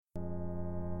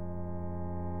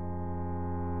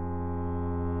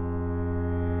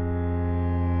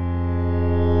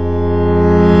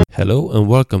Hello and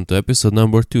welcome to episode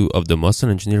number 2 of the Muscle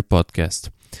Engineer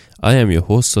podcast. I am your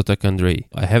host Sotak Andrei.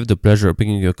 I have the pleasure of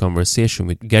bringing you a conversation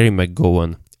with Gary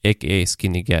McGowan, aka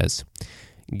SkinnyGaz.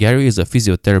 Gary is a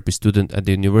physiotherapy student at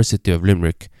the University of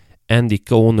Limerick and the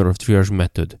co-owner of Triage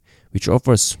Method, which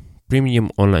offers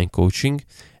premium online coaching,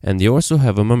 and they also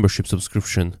have a membership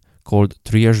subscription called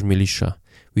Triage Militia,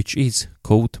 which is,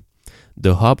 quote,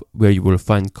 the hub where you will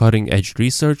find cutting-edge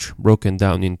research broken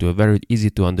down into a very easy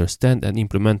to understand and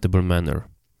implementable manner.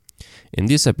 In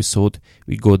this episode,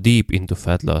 we go deep into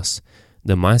fat loss,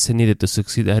 the mindset needed to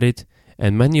succeed at it,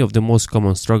 and many of the most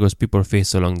common struggles people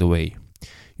face along the way.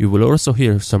 You will also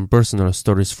hear some personal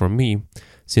stories from me,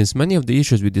 since many of the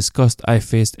issues we discussed I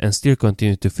faced and still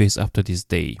continue to face up to this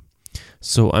day.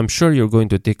 So I'm sure you're going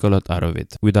to take a lot out of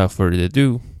it. Without further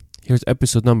ado, here's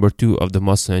episode number 2 of the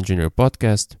Muscle Engineer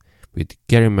podcast with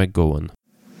Gary McGowan.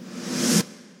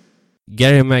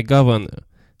 Gary McGowan,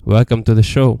 welcome to the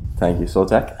show. Thank you,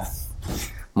 Sotak.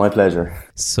 My pleasure.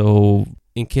 So,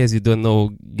 in case you don't know,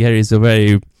 Gary is a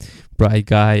very bright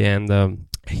guy, and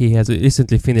he has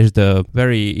recently finished a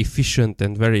very efficient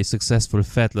and very successful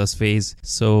fat loss phase.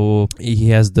 So,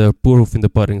 he has the proof in the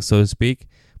pudding, so to speak,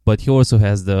 but he also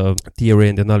has the theory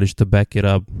and the knowledge to back it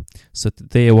up. So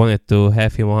today I wanted to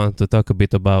have him on to talk a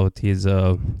bit about his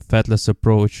fat loss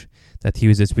approach that he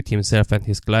uses with himself and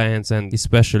his clients, and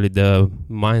especially the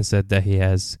mindset that he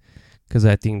has, because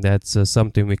I think that's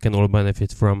something we can all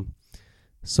benefit from.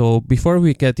 So before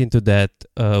we get into that,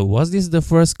 was this the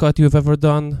first cut you've ever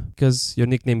done? Because your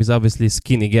nickname is obviously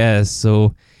SkinnyGaz,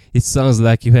 so it sounds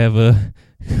like you have a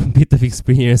bit of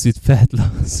experience with fat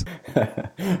loss.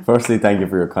 Firstly, thank you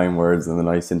for your kind words and the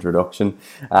nice introduction.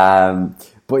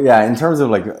 But yeah, in terms of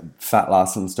like fat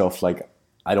loss and stuff, like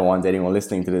I don't want anyone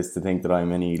listening to this to think that I'm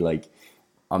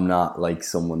not like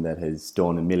someone that has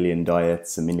done a million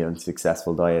diets, a million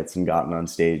successful diets and gotten on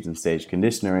stage and stage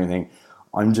conditioning or anything.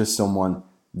 I'm just someone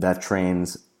that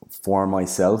trains for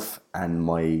myself, and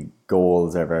my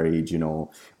goals are very,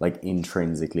 like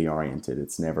intrinsically oriented.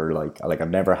 It's never like I've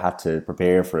never had to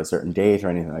prepare for a certain date or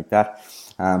anything like that.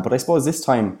 But I suppose this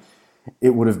time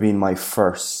it would have been my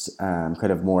first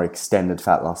kind of more extended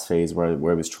fat loss phase where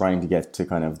I was trying to get to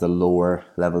kind of the lower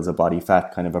levels of body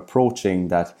fat, kind of approaching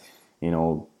that,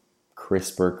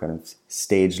 crisper kind of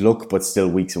stage look, but still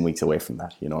weeks and weeks away from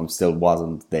that. I still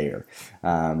wasn't there.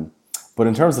 But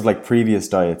in terms of like previous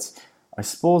diets, I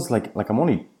suppose like I'm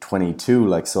only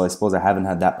 22, so I suppose I haven't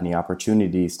had that many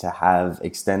opportunities to have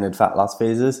extended fat loss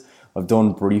phases. I've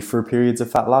done briefer periods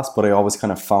of fat loss, but I always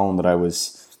kind of found that I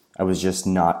was just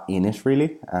not in it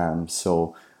really.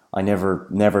 So I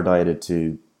never dieted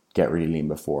to get really lean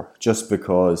before, just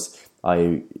because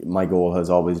my goal has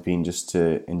always been just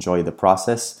to enjoy the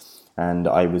process. And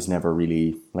I was never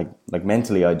really like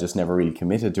mentally, I just never really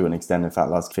committed to an extended fat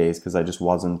loss phase because I just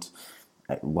wasn't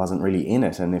really in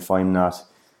it. And if that's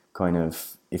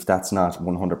not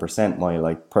 100% my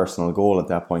like personal goal at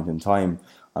that point in time,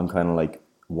 I'm kind of like,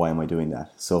 why am I doing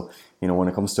that? So, when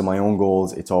it comes to my own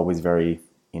goals, it's always very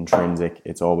intrinsic.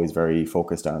 It's always very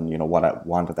focused on, what I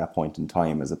want at that point in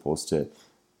time, as opposed to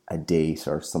a date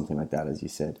or something like that, as you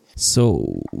said.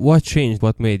 So what changed?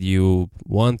 What made you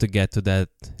want to get to that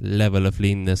level of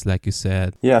leanness, like you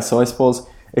said? Yeah, so I suppose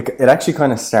it actually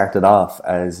kind of started off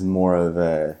as more of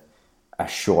a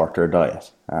shorter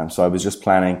diet. So I was just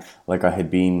planning, like I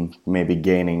had been maybe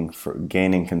gaining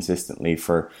consistently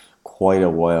for quite a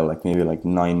while, like maybe like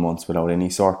 9 months without any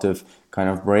sort of kind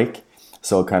of break.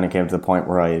 So it kind of came to the point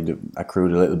where I had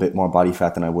accrued a little bit more body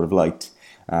fat than I would have liked.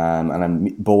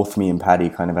 And both me and Paddy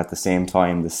kind of at the same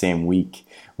time, the same week,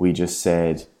 we just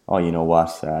said, oh, you know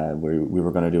what, we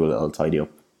were going to do a little tidy up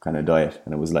kind of diet.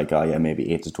 And it was like, oh yeah,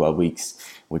 maybe 8 to 12 weeks,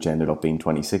 which ended up being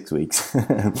 26 weeks.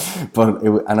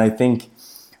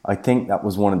 I think that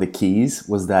was one of the keys,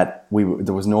 was that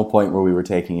there was no point where we were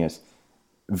taking it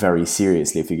very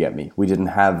seriously, if you get me. We didn't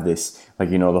have this,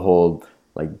 the whole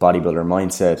like bodybuilder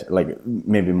mindset, like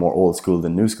maybe more old school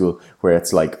than new school, where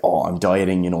it's like, oh, I'm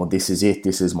dieting, this is it,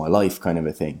 this is my life kind of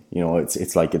a thing.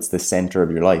 It's like it's the center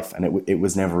of your life. And it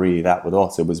was never really that with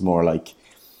us. It was more like,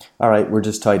 all right, we're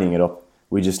just tidying it up.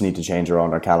 We just need to change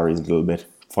around our calories a little bit,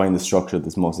 find the structure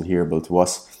that's most adherable to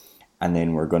us, and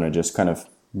then we're going to just kind of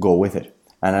go with it.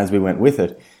 And as we went with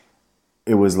it,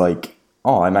 it was like,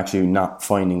 oh, I'm actually not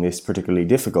finding this particularly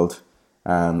difficult.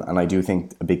 And I do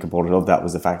think a big component of that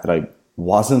was the fact that I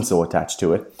wasn't so attached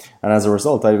to it. And as a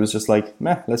result, I was just like,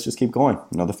 let's just keep going.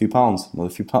 Another few pounds,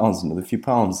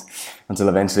 until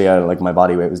eventually my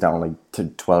body weight was down to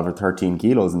 12 or 13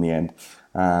 kilos in the end.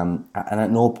 And at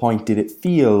no point did it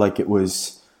feel like it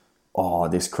was,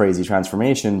 this crazy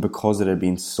transformation, because it had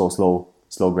been so slow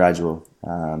slow, gradual,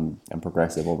 and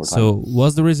progressive over time. So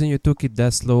was the reason you took it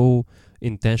that slow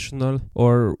intentional,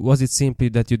 or was it simply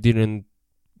that you didn't,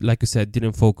 like you said,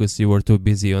 didn't focus, you were too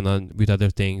busy on with other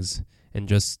things and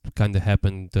just kind of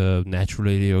happened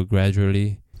naturally or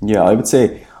gradually? Yeah, I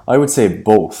would say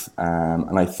both,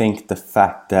 and I think the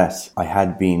fact that I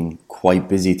had been quite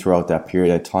busy throughout that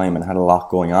period of time and had a lot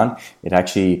going on, it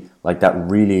actually, like, that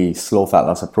really slow fat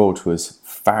loss approach was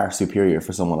far superior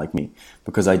for someone like me,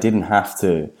 because I didn't have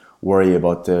to worry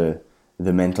about the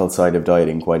mental side of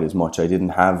dieting quite as much. I didn't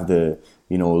have the,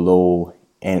 you know,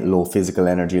 low physical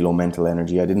energy, low mental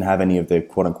energy. I didn't have any of the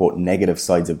quote unquote negative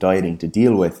sides of dieting to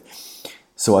deal with.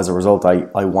 So as a result,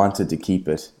 I wanted to keep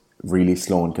it really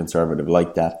slow and conservative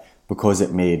like that, because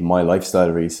it made my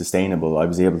lifestyle really sustainable. I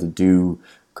was able to do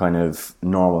kind of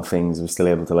normal things. I was still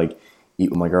able to, like, eat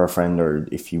with my girlfriend, or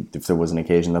if there was an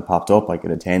occasion that popped up, I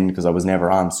could attend, because I was never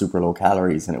on super low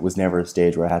calories, and it was never a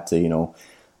stage where I had to, you know,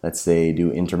 let's say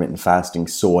do intermittent fasting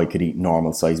so I could eat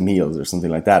normal size meals or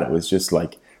something like that. It was just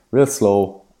like real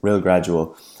slow, real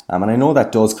gradual. And I know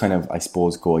that does kind of, I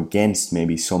suppose, go against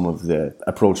maybe some of the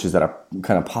approaches that are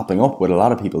kind of popping up with a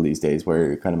lot of people these days,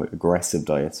 where kind of aggressive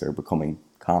diets are becoming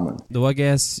common. Though I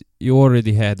guess you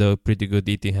already had a pretty good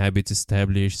eating habits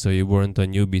established, so you weren't a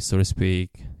newbie, so to speak.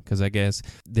 Because I guess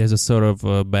there's a sort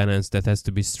of balance that has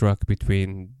to be struck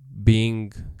between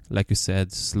being, like you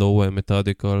said, slow and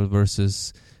methodical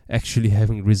versus actually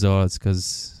having results.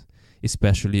 Because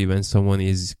especially when someone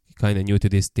is kind of new to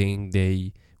this thing,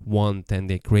 they want and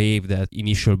they crave that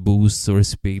initial boost, so to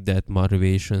speak, that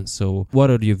motivation. So what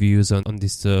are your views on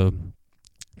this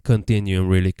continuum,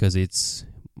 really? Because it's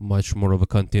much more of a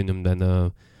continuum than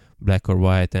a black or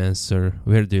white answer.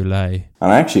 Where do you lie?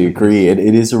 And I actually agree. It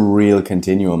is a real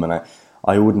continuum, and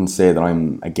I wouldn't say that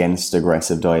I'm against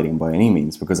aggressive dieting by any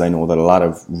means, because I know that a lot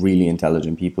of really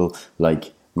intelligent people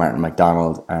like Martin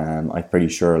McDonald, I'm pretty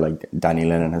sure like Danny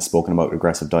Lennon has spoken about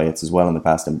aggressive diets as well in the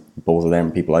past, and both of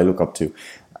them people I look up to,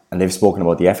 and they've spoken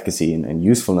about the efficacy and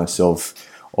usefulness of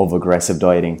aggressive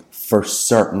dieting for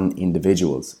certain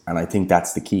individuals. And I think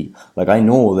that's the key. Like, I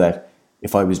know that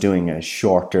if I was doing a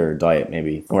shorter diet,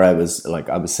 maybe, where I was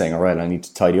saying, all right, I need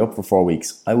to tidy up for 4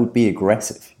 weeks, I would be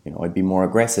aggressive. You know, I'd be more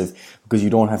aggressive, because you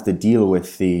don't have to deal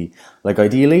with the, like,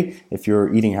 ideally, if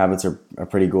your eating habits are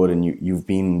pretty good and you've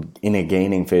been in a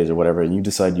gaining phase or whatever, and you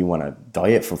decide you want to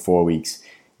diet for 4 weeks,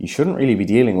 you shouldn't really be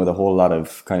dealing with a whole lot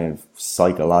of kind of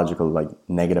psychological, like,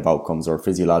 negative outcomes or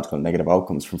physiological negative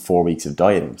outcomes from 4 weeks of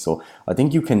dieting. So I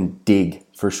think you can dig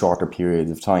for shorter periods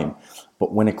of time.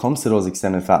 But when it comes to those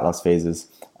extended fat loss phases,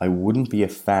 I wouldn't be a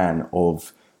fan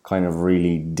of kind of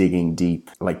really digging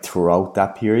deep, like, throughout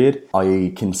that period.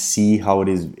 I can see how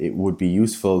it would be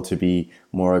useful to be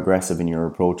more aggressive in your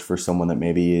approach for someone that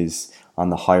maybe is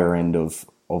on the higher end of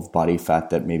body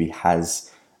fat, that maybe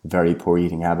has very poor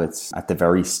eating habits at the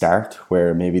very start,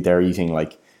 where maybe they're eating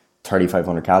like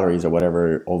 3,500 calories or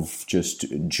whatever of just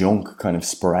junk kind of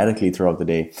sporadically throughout the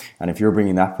day. And if you're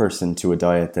bringing that person to a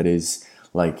diet that is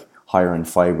like higher in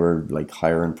fiber, like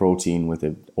higher in protein, with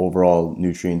an overall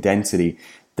nutrient density,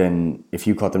 then if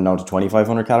you cut them down to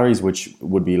 2,500 calories, which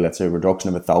would be, let's say, a reduction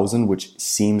of 1,000, which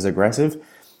seems aggressive,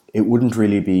 it wouldn't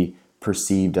really be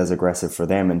perceived as aggressive for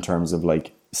them in terms of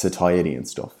like satiety and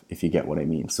stuff, if you get what I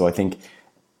mean. So I think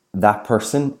that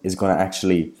person is going to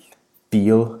actually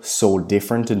feel so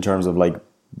different in terms of like,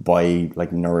 by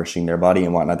like nourishing their body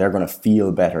and whatnot. They're going to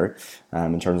feel better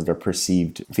in terms of their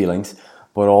perceived feelings,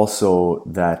 but also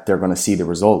that they're going to see the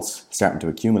results starting to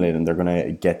accumulate, and they're going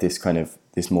to get this kind of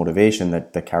this motivation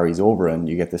that carries over, and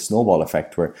you get this snowball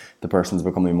effect where the person's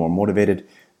becoming more motivated,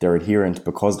 they're adherent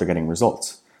because they're getting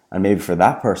results. And maybe for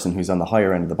that person who's on the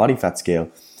higher end of the body fat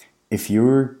scale, if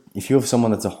you have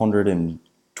someone that's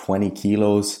 120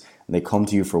 kilos and they come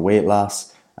to you for weight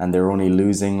loss and they're only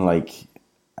losing like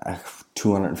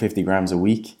 250 grams a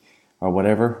week or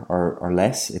whatever, or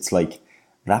less, it's like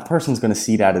that person's going to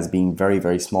see that as being very,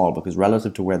 very small, because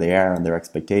relative to where they are and their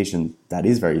expectations, that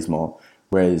is very small.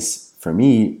 Whereas for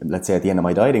me, let's say at the end of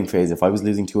my dieting phase, if I was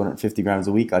losing 250 grams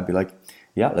a week, I'd be like,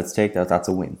 yeah, let's take that. That's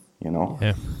a win, you know?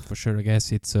 Yeah, for sure. I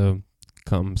guess it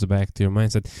comes back to your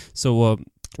mindset. So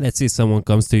let's say someone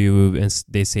comes to you and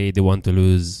they say they want to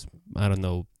lose, I don't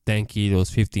know, 10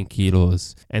 kilos, 15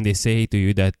 kilos, and they say to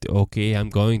you that, okay, I'm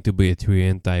going to be a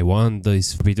vegetarian, I want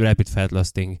this rapid fat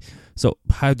loss thing. So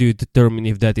how do you determine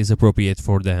if that is appropriate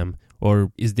for them?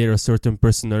 Or is there a certain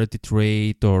personality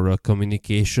trait or a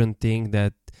communication thing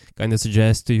that kind of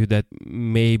suggests to you that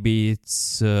maybe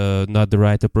it's not the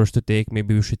right approach to take?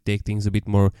 Maybe we should take things a bit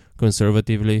more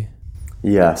conservatively?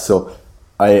 Yeah, so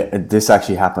this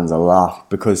actually happens a lot,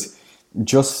 because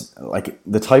just like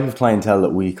the type of clientele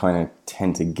that we kind of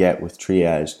tend to get with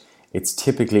triage, it's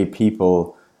typically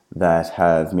people that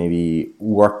have maybe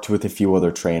worked with a few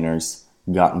other trainers,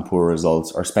 gotten poor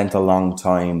results, or spent a long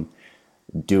time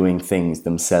doing things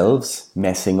themselves,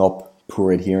 messing up,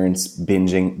 poor adherence,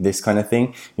 binging, this kind of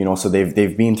thing. So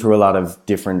they've been through a lot of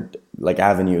different like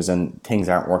avenues and things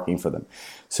aren't working for them.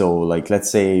 So like, let's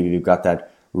say you've got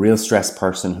that real stressed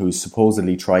person who's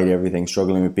supposedly tried everything,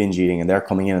 struggling with binge eating, and they're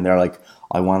coming in and they're like,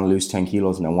 I want to lose 10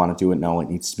 kilos and I want to do it now. It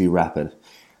needs to be rapid.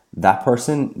 That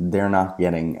person, they're not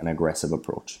getting an aggressive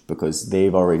approach because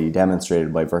they've already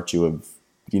demonstrated by virtue of,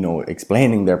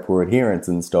 explaining their poor adherence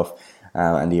and stuff,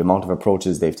 and the amount of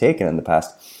approaches they've taken in the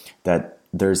past, that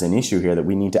there's an issue here that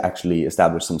we need to actually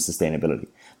establish some sustainability.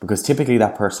 Because typically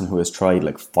that person who has tried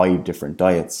like 5 different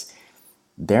diets,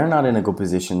 they're not in a good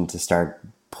position to start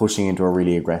pushing into a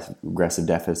really aggressive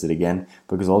deficit again,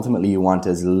 because ultimately you want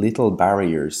as little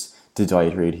barriers to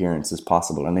dietary adherence as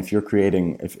possible. And if you're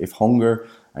creating, if hunger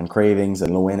and cravings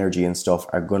and low energy and stuff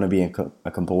are going to be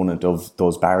a component of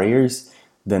those barriers,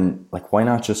 then like, why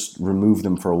not just remove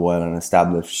them for a while and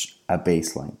establish a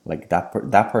baseline? Like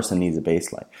that person needs a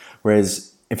baseline.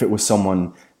 Whereas if it was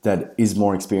someone that is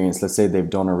more experienced, let's say they've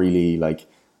done a really like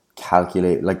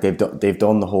calculate, like they've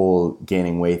done the whole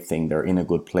gaining weight thing, they're in a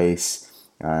good place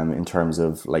in terms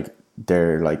of like,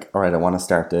 they're like, all right, I want to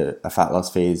start a fat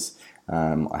loss phase.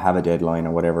 I have a deadline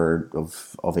or whatever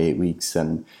of 8 weeks,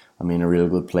 and I'm in a real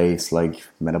good place. Like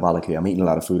metabolically, I'm eating a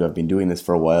lot of food. I've been doing this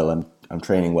for a while, and I'm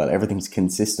training well. Everything's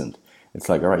consistent. It's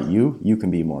like, all right, you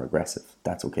can be more aggressive.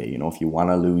 That's okay. If you want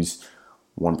to lose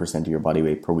 1% of your body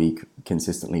weight per week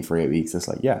consistently for 8 weeks, it's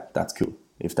like, yeah, that's cool.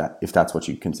 If that's what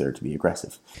you consider to be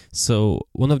aggressive. So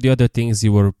one of the other things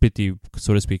you were pretty,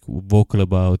 so to speak, vocal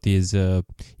about is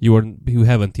you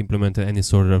haven't implemented any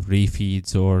sort of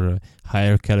refeeds or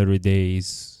higher calorie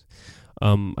days.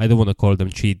 I don't want to call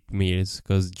them cheat meals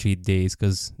cheat days,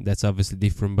 because that's obviously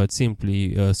different, but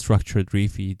simply structured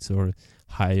refeeds or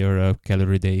higher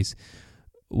calorie days.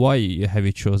 Why have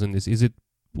you chosen this?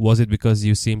 Was it because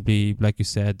you simply, like you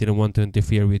said, didn't want to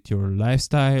interfere with your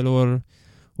lifestyle, or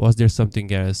was there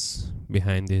something else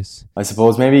behind this? I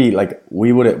suppose maybe like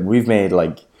we've made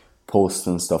like posts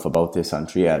and stuff about this on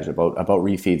Triage, about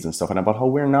refeeds and stuff, and about how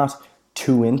we're not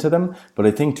too into them. But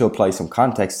I think to apply some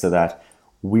context to that,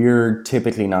 we're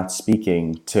typically not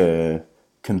speaking to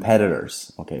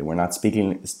competitors. Okay, we're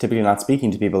typically not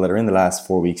speaking to people that are in the last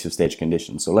 4 weeks of stage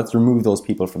condition. So let's remove those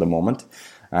people for the moment,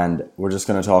 and we're just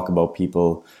going to talk about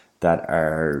people that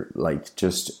are like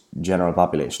just general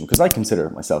population, because I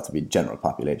consider myself to be general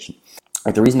population.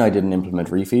 Like the reason I didn't implement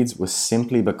refeeds was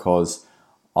simply because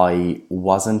I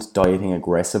wasn't dieting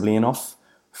aggressively enough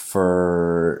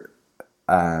for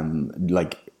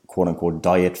like quote unquote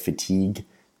diet fatigue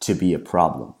to be a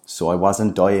problem. So I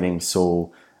wasn't dieting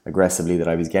so aggressively that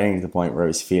I was getting to the point where I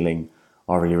was feeling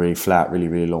really, really flat, really,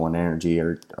 really low on energy,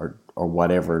 or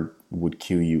whatever would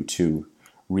cue you to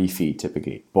refeed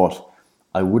typically. But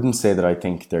I wouldn't say that I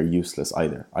think they're useless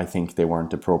either. I think they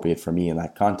weren't appropriate for me in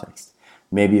that context.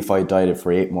 Maybe if I dieted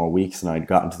for 8 more weeks and I'd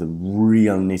gotten to the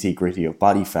real nitty gritty of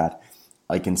body fat,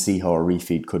 I can see how a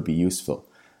refeed could be useful.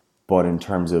 But in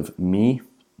terms of me,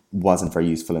 wasn't very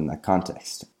useful in that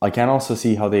context. I can also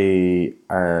see how they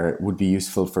would be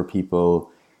useful for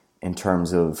people in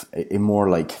terms of a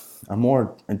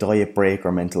more diet break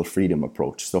or mental freedom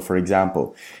approach. So for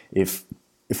example, if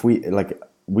we like,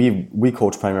 we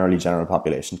coach primarily general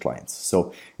population clients.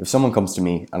 So if someone comes to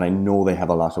me and I know they have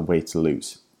a lot of weight to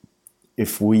lose,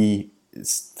 if we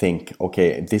think,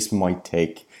 okay, this might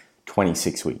take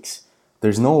 26 weeks,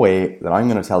 there's no way that I'm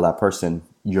going to tell that person,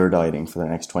 you're dieting for the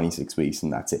next 26 weeks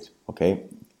and that's it, okay?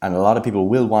 And a lot of people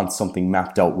will want something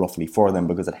mapped out roughly for them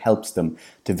because it helps them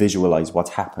to visualize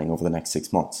what's happening over the next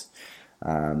 6 months.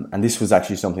 And this was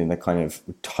actually something that kind of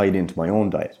tied into my own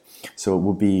diet. So it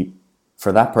would be,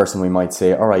 for that person, we might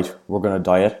say, all right, we're going to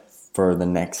diet for the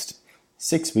next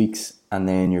 6 weeks, and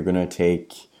then you're going to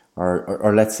take,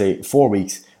 or let's say 4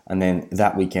 weeks, and then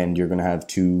that weekend you're going to have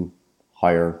 2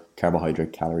 higher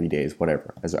carbohydrate calorie days,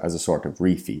 whatever, as a sort of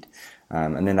refeed.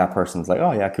 And then that person's like,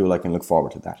 oh yeah, cool, I can look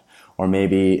forward to that. Or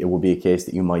maybe it would be a case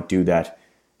that you might do that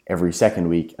every second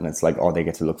week, and it's like, oh, they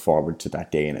get to look forward to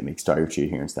that day, and it makes dietary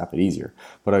adherence that bit easier.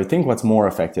 But I think what's more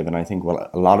effective, and I think what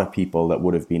a lot of people that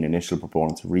would have been initial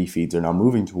proponents of refeeds are now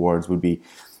moving towards, would be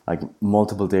like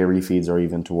multiple day refeeds, or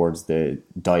even towards the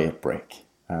diet break.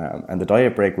 And the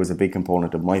diet break was a big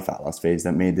component of my fat loss phase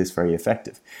that made this very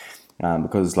effective.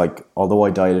 Because like, although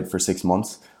I dieted for 6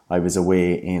 months, I was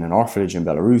away in an orphanage in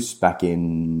Belarus back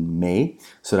in May.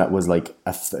 So that was like,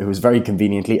 it was very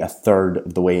conveniently a third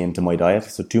of the way into my diet.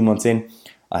 So 2 months in,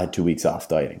 I had 2 weeks off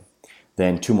dieting.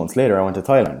 Then 2 months later, I went to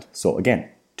Thailand. So again,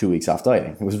 2 weeks off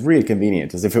dieting. It was real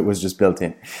convenient, as if it was just built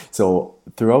in. So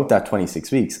throughout that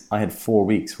 26 weeks, I had 4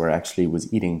 weeks where I actually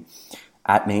was eating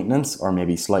at maintenance or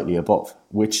maybe slightly above,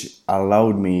 which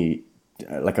allowed me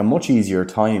like a much easier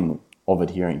time of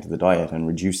adhering to the diet and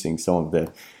reducing some of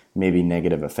the maybe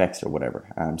negative effects or whatever.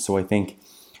 So I think,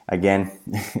 again,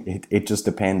 it just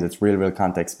depends. It's real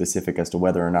context specific as to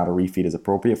whether or not a refeed is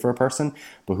appropriate for a person.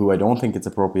 But who I don't think it's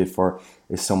appropriate for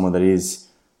is someone that is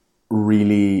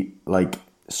really like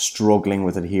struggling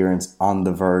with adherence, on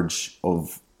the verge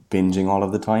of binging all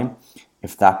of the time.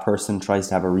 If that person tries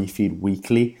to have a refeed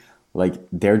weekly, like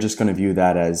they're just going to view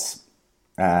that as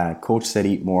coach said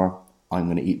eat more, I'm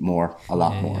going to eat more, a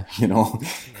lot more, you know?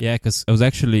 Yeah, because I was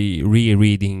actually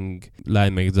rereading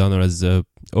Lyle McDonald's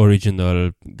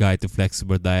original Guide to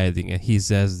Flexible Dieting, and he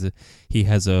says he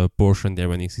has a portion there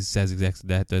when he says exactly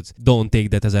that. Don't take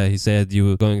that as he said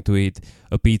you're going to eat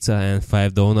a pizza and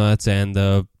 5 donuts and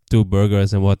 2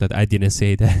 burgers and whatnot. I didn't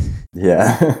say that.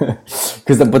 Yeah,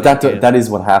 but that is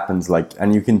what happens. Like,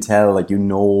 and you can tell, like, you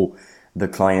know, the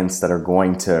clients that are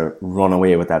going to run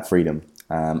away with that freedom.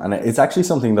 And it's actually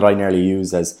something that I nearly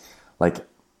use as like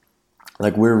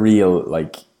we're real,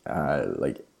 like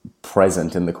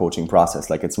present in the coaching process.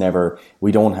 Like it's never,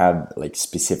 we don't have like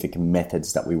specific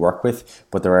methods that we work with,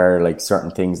 but there are like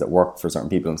certain things that work for certain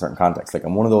people in certain contexts. Like,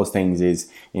 and one of those things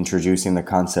is introducing the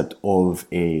concept of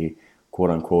a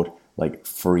quote unquote like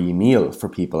free meal for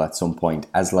people at some point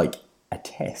as like a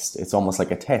test. It's almost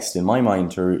like a test in my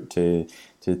mind to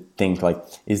think like,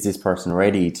 is this person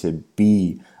ready to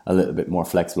be a little bit more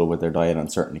flexible with their diet on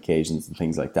certain occasions and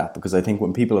things like that? Because I think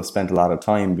when people have spent a lot of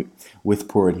time with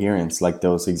poor adherence, like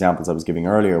those examples I was giving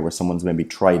earlier where someone's maybe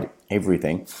tried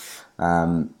everything,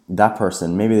 that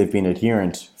person, maybe they've been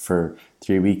adherent for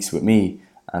 3 weeks with me,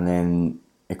 and then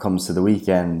it comes to the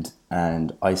weekend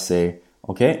and I say,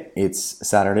 okay, it's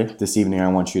Saturday, this evening I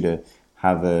want you to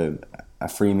have a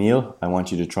free meal. I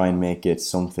want you to try and make it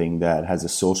something that has a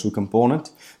social component.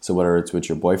 So whether it's with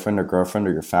your boyfriend or girlfriend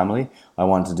or your family, I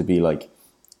want it to be like,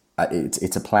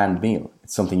 it's a planned meal.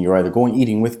 It's something you're either going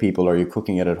eating with people or you're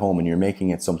cooking it at home and you're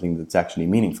making it something that's actually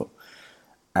meaningful.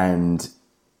 And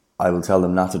I will tell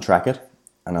them not to track it.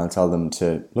 And I'll tell them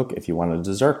to, look, if you want a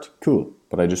dessert, cool.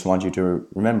 But I just want you to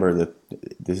remember that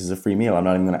this is a free meal. I'm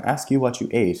not even going to ask you what you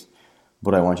ate,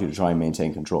 but I want you to try and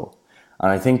maintain control.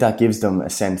 And I think that gives them a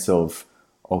sense of,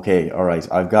 okay, all right,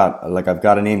 I've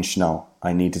got an inch now.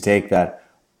 I need to take that,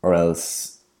 or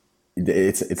else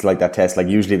it's like that test. Like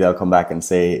usually they'll come back and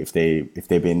say if they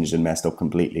binged and messed up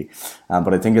completely.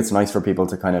 But I think it's nice for people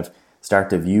to kind of start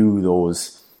to view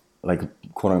those like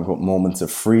quote unquote moments of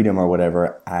freedom or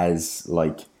whatever as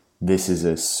like, this is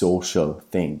a social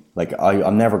thing. Like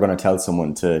I'm never going to tell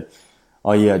someone to,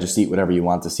 oh yeah, just eat whatever you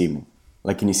want this evening.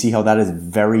 Like, can you see how that is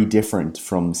very different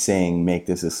from saying make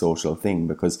this a social thing?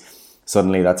 Because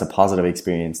suddenly that's a positive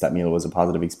experience. That meal was a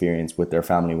positive experience with their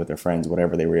family, with their friends,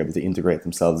 whatever. They were able to integrate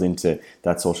themselves into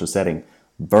that social setting,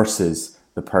 versus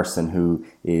the person who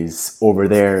is over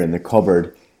there in the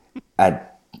cupboard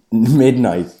at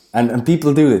midnight. And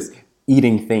people do this,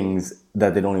 eating things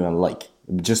that they don't even like,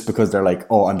 just because they're like,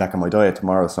 oh, I'm back on my diet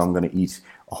tomorrow, so I'm going to eat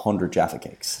 100 Jaffa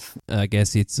cakes. I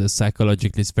guess it's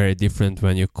psychologically it's very different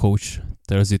when your coach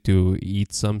tells you to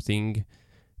eat something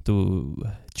to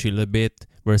chill a bit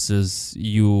versus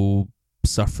you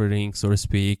suffering, so to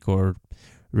speak, or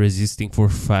resisting for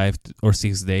 5 or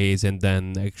 6 days and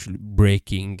then actually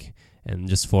breaking and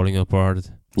just falling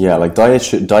apart. Yeah, like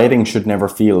dieting should never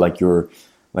feel like you're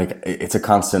like it's a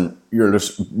constant, you're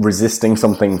just resisting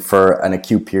something for an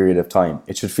acute period of time.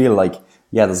 It should feel like,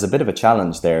 yeah, there's a bit of a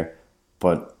challenge there,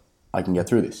 but I can get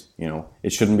through this, you know.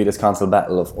 It shouldn't be this constant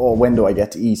battle of, oh, when do I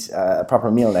get to eat a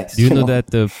proper meal next? Do you know that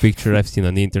the picture I've seen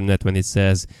on the internet when it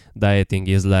says dieting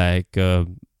is like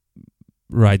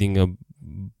riding a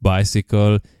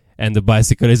bicycle and the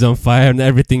bicycle is on fire and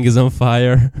everything is on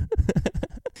fire?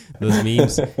 Those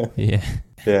memes. Yeah.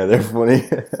 Yeah, they're funny.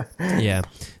 Yeah.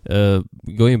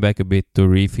 Going back a bit to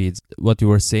refeeds, what you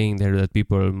were saying there that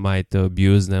people might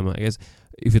abuse them, I guess.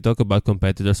 If you talk about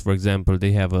competitors, for example,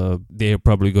 they're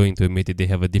probably going to admit it, they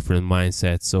have a different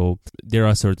mindset. So there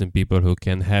are certain people who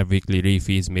can have weekly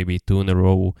refeeds, maybe 2 in a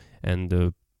row,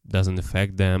 and doesn't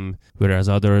affect them, whereas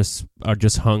others are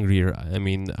just hungrier. I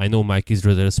mean, I know Mike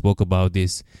Israel spoke about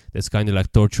this. That's kind of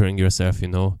like torturing yourself, you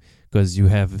know, because you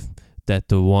have that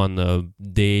one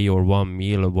day or one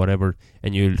meal or whatever,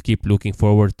 and you keep looking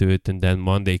forward to it, and then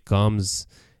Monday comes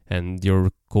and you're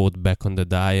caught back on the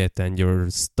diet and you're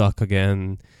stuck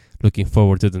again. looking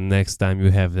forward to the next time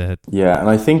you have that. Yeah, and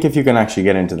I think if you can actually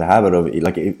get into the habit of it,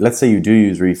 like let's say you do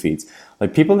use refeeds,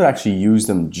 like people that actually use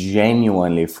them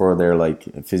genuinely for their like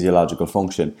physiological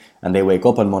function, and they wake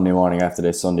up on Monday morning after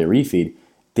their Sunday refeed,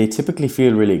 they typically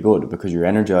feel really good because you're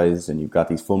energized and you've got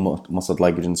these full muscle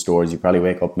glycogen stores. You probably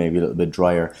wake up maybe a little bit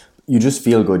drier. You just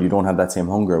feel good. You don't have that same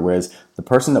hunger. Whereas the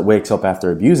person that wakes up after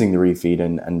abusing the refeed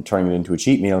and turning it into a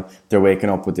cheat meal, they're waking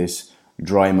up with this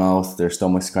dry mouth, their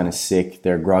stomach's kind of sick,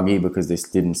 they're groggy because they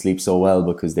didn't sleep so well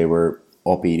because they were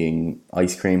up eating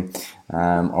ice cream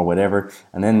or whatever.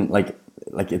 And then like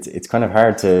it's kind of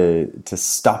hard to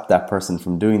stop that person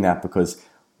from doing that because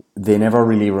they never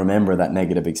really remember that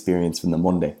negative experience from the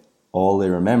Monday. All they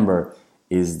remember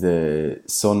is the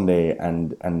Sunday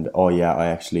and oh yeah,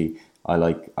 I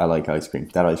like ice cream.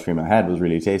 That ice cream I had was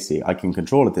really tasty. I can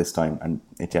control it this time, and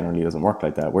it generally doesn't work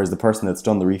like that. Whereas the person that's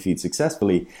done the refeed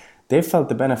successfully, they've felt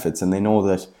the benefits and they know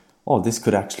that, oh, this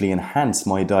could actually enhance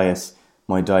my diet,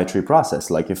 my dietary process.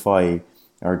 Like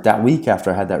or that week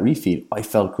after I had that refeed, I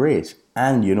felt great.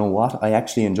 And you know what? I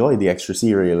actually enjoyed the extra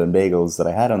cereal and bagels that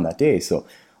I had on that day. So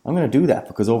I'm going to do that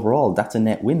because overall, that's a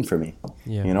net win for me.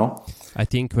 Yeah. You know? I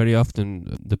think very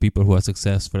often the people who are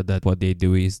successful, that what they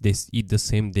do is they eat the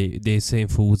same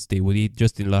foods they would eat,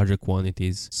 just in larger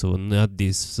quantities. So not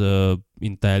this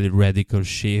entirely radical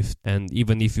shift. And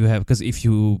even if you have, because if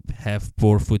you have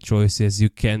poor food choices, you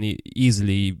can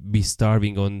easily be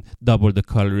starving on double the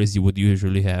calories you would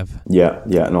usually have. Yeah,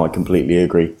 no, I completely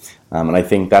agree. And I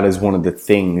think that is one of the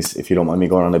things, if you don't mind me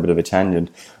going on a bit of a tangent,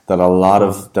 that a lot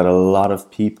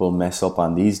of people mess up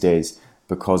on these days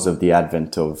because of the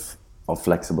advent of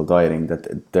flexible dieting,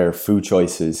 that their food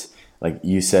choices, like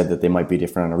you said, that they might be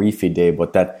different on a refeed day,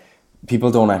 but that people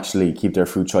don't actually keep their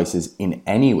food choices in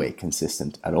any way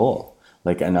consistent at all.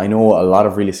 Like, and I know a lot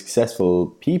of really successful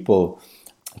people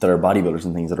that are bodybuilders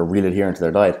and things that are really adherent to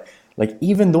their diet. Like,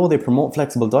 even though they promote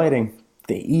flexible dieting,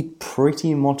 they eat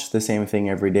pretty much the same thing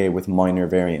every day with minor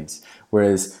variants.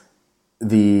 Whereas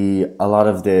a lot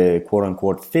of the quote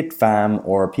unquote fit fam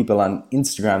or people on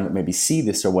Instagram that maybe see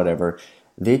this or whatever,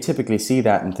 they typically see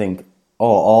that and think, oh,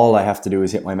 all I have to do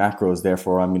is hit my macros,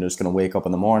 therefore I'm just going to wake up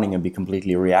in the morning and be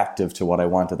completely reactive to what I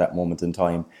want at that moment in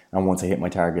time. And once I hit my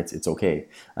targets, it's okay.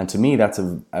 And to me, that's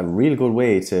a real good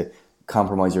way to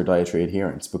compromise your dietary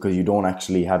adherence because you don't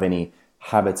actually have any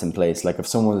habits in place. Like if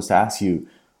someone was to ask you,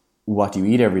 what do you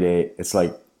eat every day? It's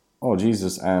like, oh,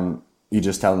 Jesus, you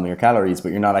just tell them your calories,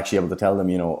 but you're not actually able to tell them,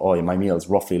 oh, my meals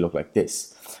roughly look like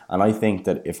this. And I think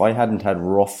that if I hadn't had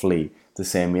roughly the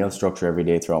same meal structure every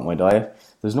day throughout my diet,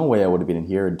 there's no way I would have been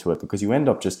adhered to it because you end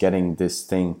up just getting this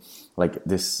thing, like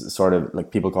this sort of,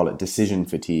 like people call it decision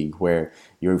fatigue, where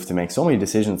you have to make so many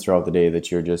decisions throughout the day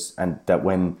that and that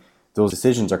when those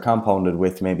decisions are compounded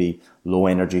with maybe low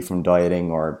energy from dieting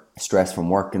or stress from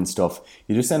work and stuff,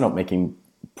 you just end up making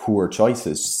poor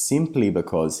choices simply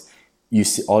because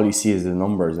all you see is the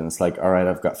numbers, and it's like, all right,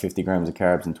 I've got 50 grams of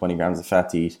carbs and 20 grams of fat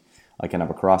to eat. I can have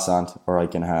a croissant, or I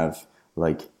can have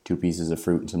like 2 pieces of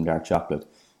fruit and some dark chocolate.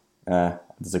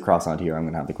 There's a croissant here, I'm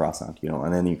going to have the croissant,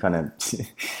 and then you kind of,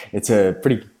 it's a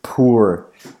pretty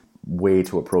poor way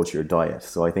to approach your diet.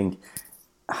 So I think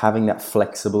having that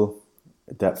flexible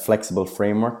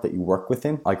framework that you work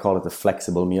within, I call it the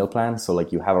flexible meal plan. So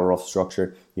like you have a rough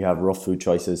structure, you have rough food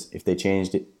choices. If they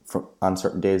changed it on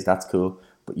certain days, that's cool,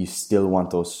 but you still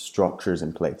want those structures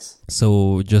in place.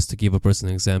 So just to give a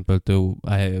personal example too,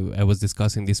 I was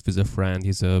discussing this with a friend.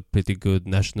 He's a pretty good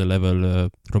national level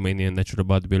Romanian natural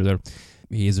bodybuilder.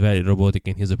 He is very robotic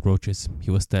in his approaches.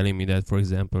 He was telling me that, for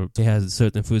example, he has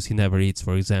certain foods he never eats.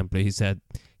 For example, he said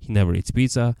he never eats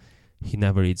pizza, he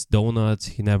never eats donuts,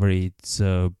 he never eats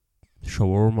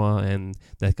shawarma and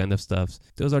that kind of stuff.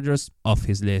 Those are just off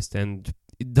his list, and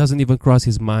it doesn't even cross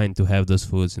his mind to have those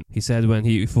foods. He said if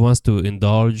he wants to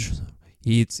indulge,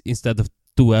 he eats, instead of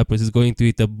 2 apples, he's going to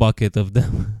eat a bucket of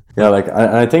them. Yeah, like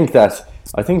I think that's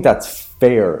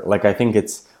fair. Like I think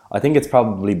it's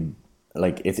probably,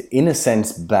 like, it's in a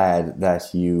sense bad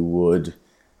that you would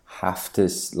have to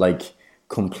like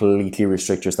completely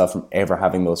restrict yourself from ever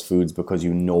having those foods because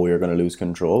you're going to lose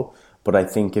control. But I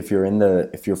think if you're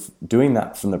doing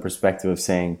that from the perspective of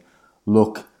saying,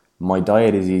 look, my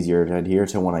diet is easier to adhere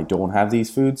to when I don't have these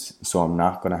foods, so I'm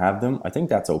not going to have them, I think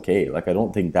that's okay. Like, I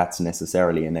don't think that's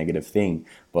necessarily a negative thing,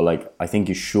 but like, I think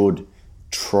you should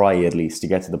try at least to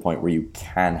get to the point where you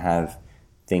can have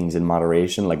things in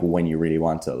moderation, like when you really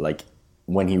want to. Like,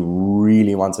 when he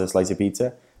really wants a slice of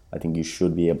pizza, I think you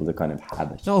should be able to kind of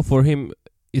have it. No, for him,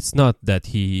 it's not that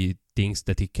he thinks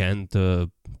that he can't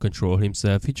control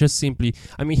himself. He just simply,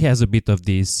 I mean, he has a bit of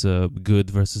this good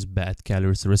versus bad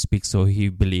calories, so to speak. So he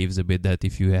believes a bit that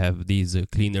if you have these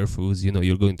cleaner foods,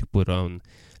 you're going to put on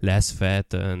less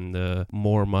fat and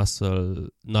more muscle,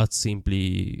 not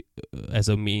simply as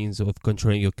a means of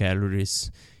controlling your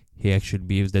calories. He actually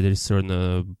believes that there is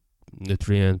certain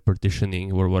nutrient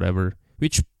partitioning or whatever,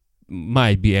 which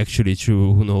might be actually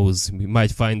true. Who knows? We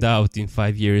might find out in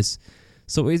 5 years.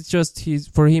 So it's just he's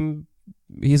very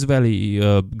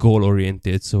goal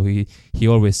oriented. So he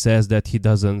always says that he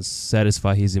doesn't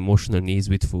satisfy his emotional needs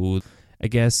with food. I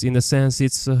guess in a sense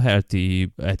it's a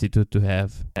healthy attitude to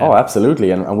have. Oh, absolutely.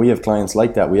 And we have clients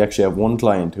like that. We actually have one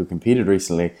client who competed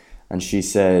recently, and she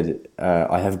said,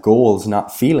 I have goals,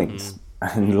 not feelings.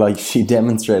 And like she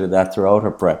demonstrated that throughout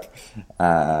her prep.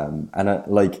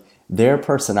 Like their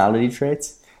personality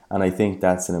traits, and I think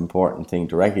that's an important thing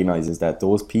to recognize, is that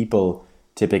those people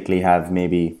typically have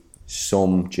maybe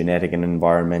some genetic and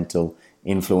environmental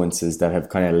influences that have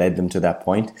kind of led them to that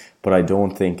point. But I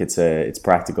don't think it's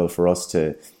practical for us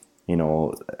to,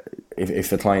 if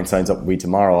the client signs up with me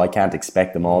tomorrow, I can't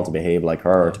expect them all to behave like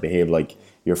her or to behave like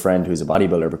your friend who's a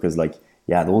bodybuilder, because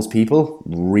those people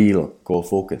real goal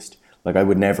focused. Like I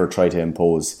would never try to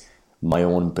impose my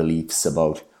own beliefs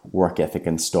about work ethic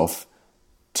and stuff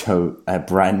to a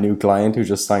brand new client who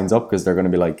just signs up, because they're going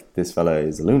to be like, this fella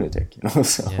is a lunatic,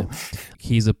 so yeah.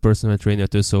 He's a personal trainer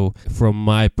too, so from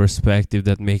my perspective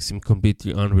that makes him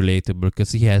completely unrelatable,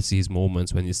 because he has these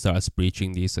moments when he starts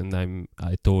preaching this, and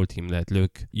I told him that,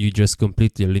 look, you just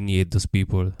completely alienate those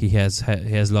people. He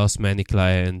has lost many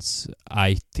clients,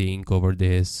 I think, over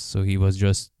this. So he was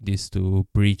just this too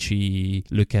preachy,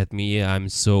 look at me, I'm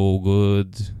so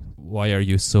good, why are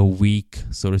you so weak,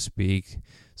 so to speak?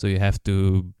 So you have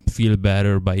to feel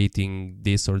better by eating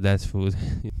this or that food.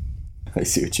 I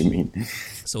see what you mean.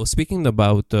 So speaking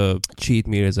about cheat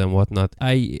meals and whatnot,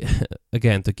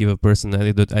 again, to give a personal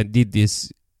anecdote, I did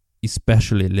this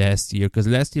especially last year, because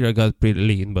last year I got pretty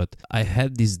lean, but I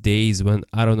had these days when,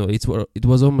 I don't know, it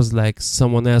was almost like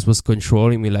someone else was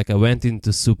controlling me. Like I went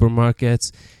into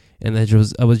supermarkets and I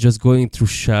was just going through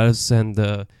shelves,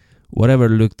 and whatever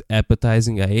looked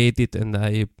appetizing, I ate it, and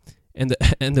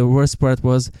the worst part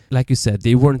was, like you said,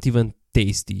 they weren't even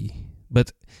tasty.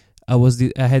 But I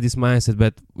had this mindset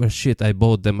that, well, shit, I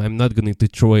bought them. I'm not going to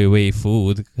throw away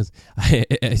food, because I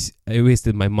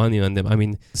wasted my money on them. I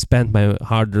mean, spent my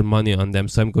hard-earned money on them,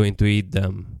 so I'm going to eat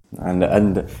them. And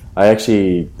I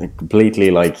actually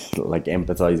completely like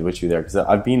empathize with you there, because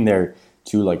I've been there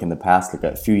too. Like in the past, like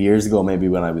a few years ago, maybe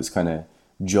when I was kind of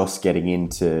just getting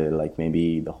into like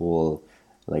maybe the whole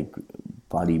like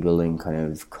bodybuilding kind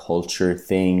of culture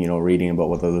thing, reading about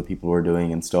what other people were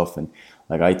doing and stuff. And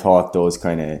like I thought those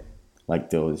kind of like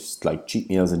those like cheat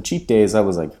meals and cheat days, I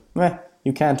was like,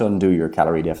 you can't undo your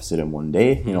calorie deficit in one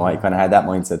day. I kind of had that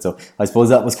mindset. So I suppose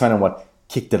that was kind of what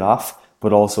kicked it off.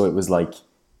 But also I was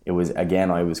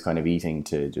kind of eating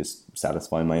to just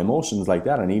satisfy my emotions like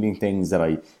that, and eating things that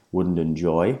I wouldn't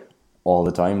enjoy all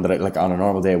the time, that I, like on a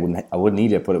normal day I wouldn't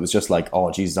eat it, but it was just like,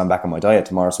 oh Jesus, I'm back on my diet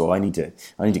tomorrow, so I need to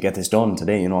get this done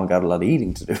today. I got a lot of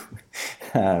eating to do.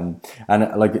 And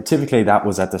like typically that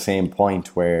was at the same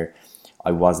point where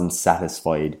I wasn't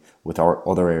satisfied with our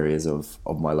other areas of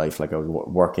my life. Like I was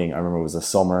working, I remember it was a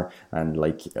summer, and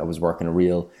like I was working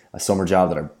a summer job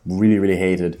that I really, really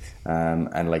hated.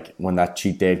 And like when that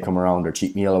cheat day had come around, or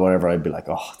cheat meal or whatever, I'd be like,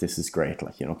 oh, this is great.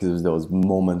 Like, because it was those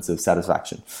moments of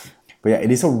satisfaction. But yeah,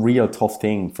 it is a real tough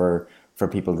thing for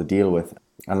people to deal with.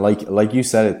 And like you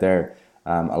said it there,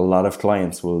 a lot of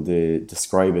clients will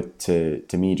describe it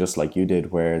to me just like you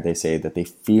did, where they say that they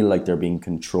feel like they're being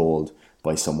controlled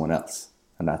by someone else,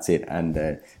 and that's it. And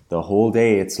the whole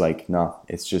day, it's like, no,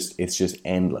 it's just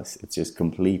endless. It's just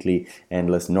completely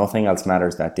endless. Nothing else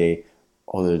matters that day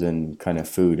other than kind of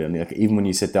food. And like even when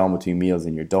you sit down between meals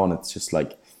and you're done, it's just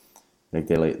like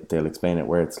they'll explain it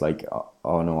where it's like,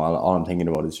 oh no, all I'm thinking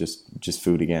about is just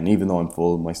food again. Even though I'm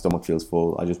full, my stomach feels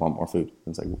full, I just want more food.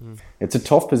 It's like It's a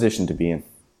tough position to be in.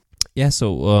 Yeah,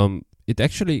 so it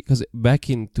actually, because back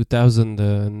in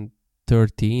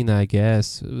 2013, I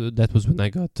guess, that was when I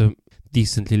got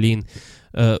decently lean.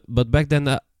 But back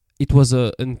then it was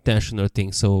an intentional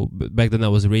thing. So back then I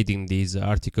was reading these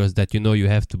articles that, you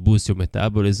have to boost your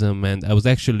metabolism. And I was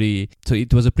actually, so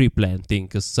it was a pre-planned thing,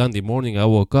 because Sunday morning I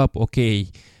woke up, okay,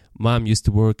 Mom used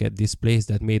to work at this place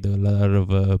that made a lot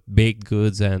of baked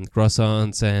goods and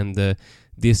croissants and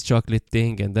this chocolate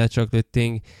thing and that chocolate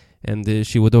thing. And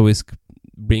she would always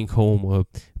bring home a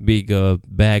big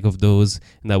bag of those.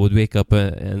 And I would wake up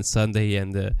on Sunday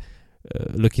and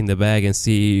look in the bag and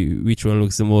see which one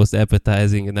looks the most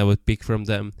appetizing, and I would pick from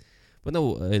them. But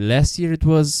no, last year it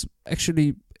was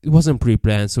actually, it wasn't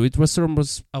pre-planned. So it was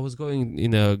almost, I was going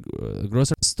in a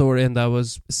grocery store, and I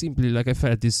was simply like, I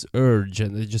felt this urge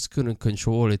and I just couldn't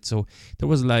control it. So there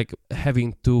was like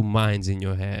having two minds in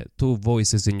your head, two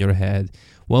voices in your head.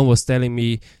 One was telling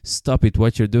me, stop it,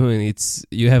 what you're doing,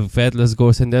 you have fattless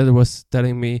goals. And the other was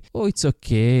telling me, oh, it's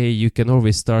okay, you can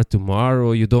always start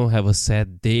tomorrow, you don't have a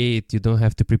set date, you don't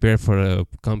have to prepare for a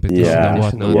competition and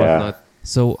whatnot.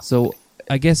 So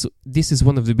I guess this is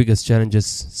one of the biggest challenges,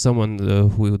 someone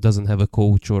who doesn't have a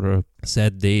coach or a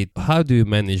set date. How do you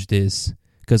manage this?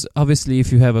 Because obviously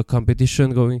if you have a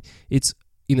competition going, it's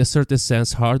in a certain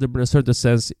sense harder, but in a certain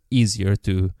sense easier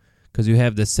too, because you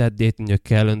have the set date in your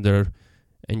calendar,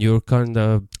 and you're kind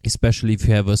of, especially if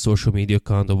you have a social media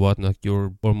account or whatnot,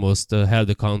 you're almost held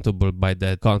accountable by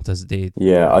that contest date.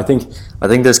 Yeah, I think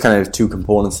there's kind of two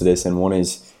components to this, and one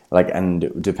is like,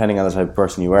 and depending on the type of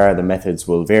person you are, the methods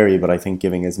will vary, but I think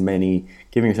giving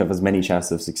yourself as many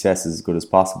chances of success is as good as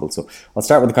possible. So I'll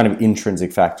start with the kind of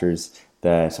intrinsic factors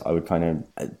that I would kind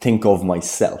of think of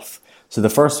myself. So the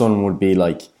first one would be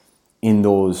like, in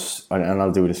those, and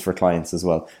I'll do this for clients as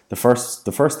well, the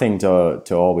first thing to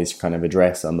always kind of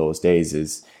address on those days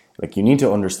is like, you need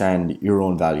to understand your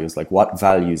own values. Like, what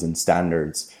values and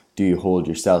standards do you hold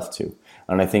yourself to?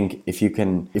 And I think if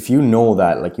you know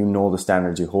that, like, you know the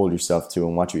standards you hold yourself to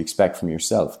and what you expect from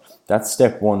yourself, that's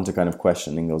step one to kind of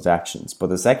questioning those actions. But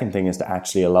the second thing is to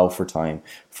actually allow for time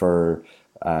for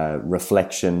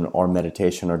reflection or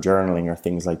meditation or journaling or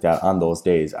things like that on those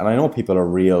days. And I know people are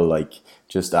real like,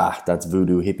 just that's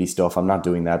voodoo hippie stuff, I'm not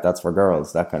doing that, that's for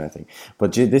girls, that kind of thing.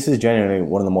 But this is genuinely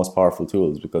one of the most powerful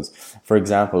tools, because for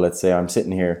example, let's say I'm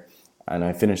sitting here and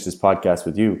I finished this podcast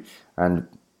with you, and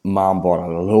mom bought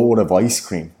a load of ice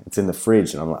cream, it's in the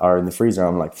fridge or in the freezer,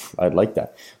 I'm like, I'd like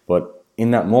that. But in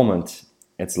that moment,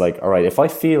 it's like, all right, if I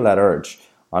feel that urge,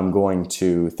 I'm going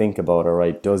to think about, all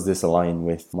right, does this align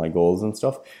with my goals and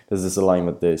stuff? Does this align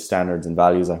with the standards and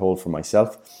values I hold for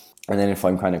myself? And then if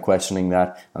I'm kind of questioning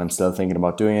that and I'm still thinking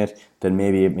about doing it, then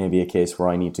maybe it may be a case where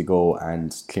I need to go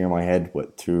and clear my head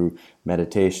through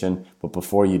meditation. But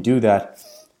before you do that,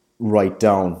 write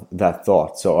down that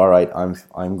thought. So, all right,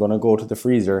 I'm going to go to the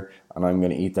freezer and I'm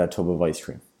going to eat that tub of ice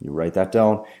cream. You write that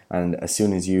down, and as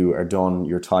soon as you are done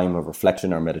your time of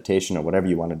reflection or meditation or whatever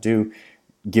you want to do,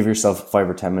 give yourself 5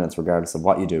 or 10 minutes regardless of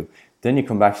what you do. Then you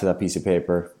come back to that piece of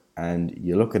paper and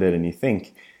you look at it and you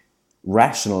think,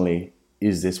 rationally,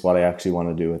 is this what I actually want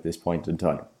to do at this point in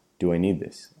time? Do I need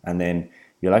this? And then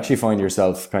you'll actually find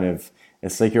yourself kind of,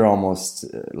 it's like you're almost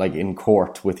like in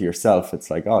court with yourself. It's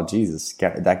like, oh Jesus,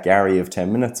 that Gary of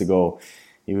 10 minutes ago,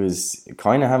 he was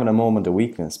kind of having a moment of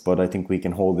weakness, but I think we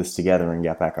can hold this together and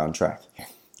get back on track.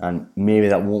 And maybe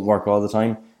that won't work all the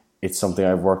time. It's something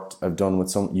I've done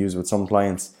with some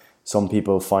clients. Some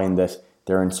people find that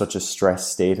they're in such a stress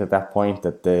state at that point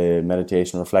that the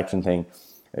meditation reflection thing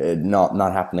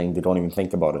not happening, they don't even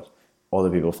think about it.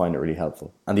 Other people find it really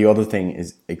helpful. And the other thing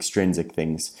is extrinsic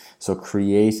things. So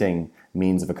creating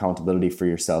means of accountability for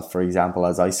yourself. For example,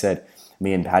 as I said,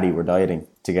 me and Paddy were dieting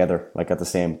together, like at the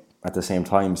same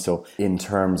time. So in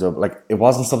terms of like, it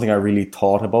wasn't something I really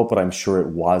thought about, but I'm sure it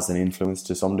was an influence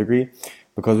to some degree.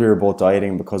 Because we were both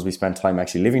dieting, because we spent time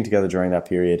actually living together during that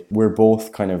period, we're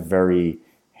both kind of very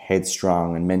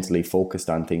headstrong and mentally focused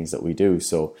on things that we do.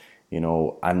 So, you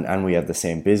know, and we have the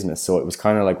same business. So it was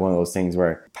kind of like one of those things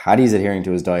where Paddy's adhering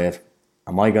to his diet.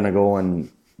 Am I going to go and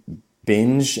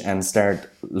binge and start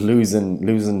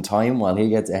losing time while he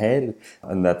gets ahead?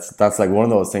 And that's like one of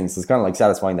those things. It's kind of like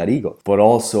satisfying that ego. But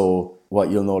also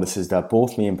what you'll notice is that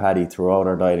both me and Paddy, throughout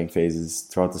our dieting phases,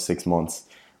 throughout the 6 months,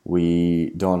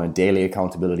 we done a daily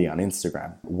accountability on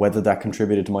Instagram. Whether that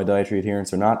contributed to my dietary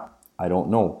adherence or not, I don't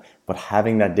know. But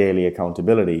having that daily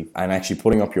accountability and actually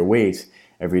putting up your weight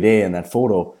every day in that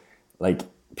photo, like,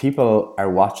 people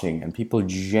are watching and people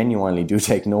genuinely do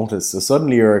take notice. So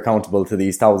suddenly you're accountable to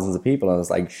these thousands of people, and it's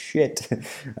like, shit.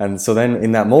 And so then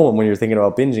in that moment when you're thinking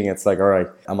about binging, it's like, all right,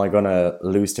 am I going to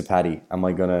lose to Paddy? Am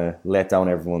I going to let down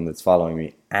everyone that's following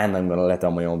me? And I'm going to let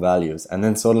down my own values. And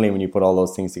then suddenly when you put all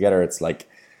those things together, it's like,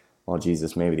 oh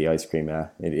Jesus, maybe the ice cream,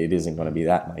 it isn't going to be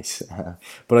that nice.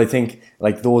 But I think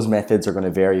like those methods are going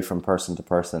to vary from person to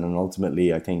person, and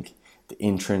ultimately I think the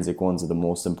intrinsic ones are the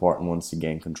most important ones to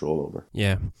gain control over.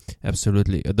 Yeah,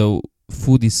 absolutely. Though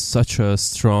food is such a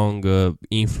strong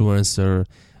influencer.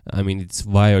 I mean, it's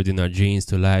wired in our genes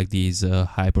to like these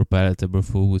hyper palatable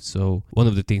foods. So one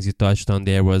of the things you touched on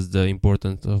there was the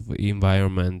importance of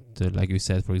environment, like you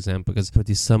said, for example, because for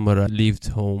this summer I lived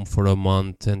home for a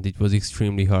month and it was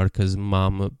extremely hard because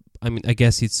mom, I mean, I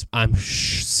guess I'm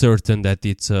certain that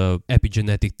it's a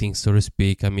epigenetic thing, so to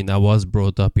speak. I mean, I was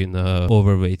brought up in a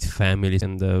overweight family,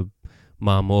 and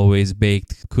mom always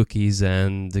baked cookies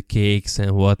and the cakes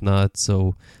and whatnot,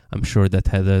 so I'm sure that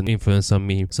had an influence on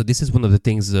me. So this is one of the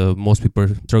things most people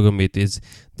struggle with, is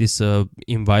this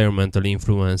environmental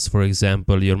influence. For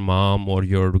example, your mom or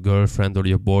your girlfriend or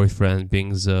your boyfriend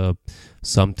brings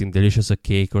something delicious, a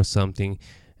cake or something,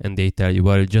 and they tell you,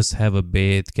 well, just have a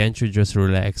bit, can't you just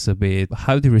relax a bit?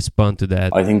 How do you respond to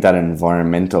that? I think that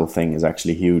environmental thing is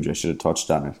actually huge. I should have touched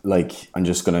on it. Like, I'm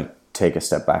just going to take a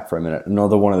step back for a minute.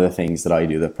 Another one of the things that I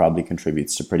do that probably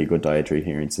contributes to pretty good dietary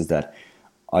adherence is that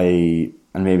and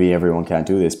maybe everyone can't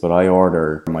do this, but I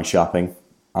order my shopping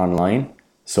online.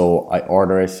 So I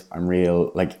order it,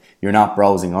 you're not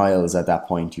browsing aisles at that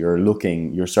point.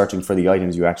 You're searching for the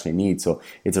items you actually need. So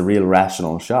it's a real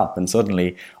rational shop. And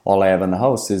suddenly all I have in the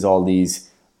house is all these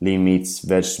lean meats,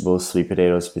 vegetables, sweet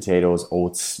potatoes,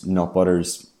 oats, nut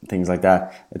butters, things like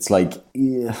that. It's like,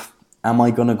 am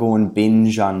I going to go and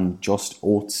binge on just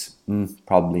oats?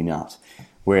 Probably not.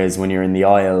 Whereas when you're in the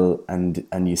aisle and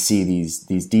you see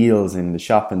these deals in the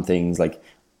shop and things, like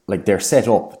they're set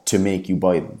up to make you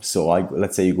buy them. So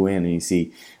let's say you go in and you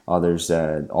see, there's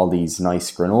all these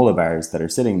nice granola bars that are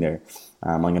sitting there.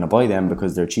 I'm going to buy them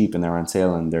because they're cheap and they're on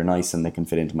sale and they're nice and they can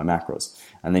fit into my macros.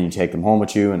 And then you take them home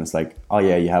with you and it's like, oh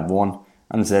yeah, you have one.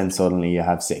 And then suddenly you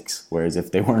have 6. Whereas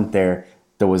if they weren't there,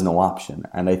 there was no option.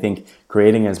 And I think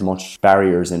creating as much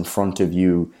barriers in front of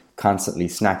you, constantly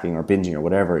snacking or binging or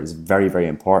whatever, is very, very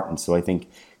important. So I think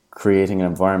creating an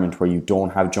environment where you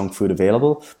don't have junk food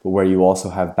available, but where you also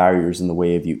have barriers in the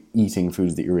way of you eating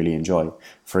foods that you really enjoy.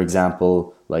 For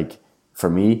example, like for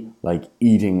me, like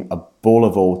eating a bowl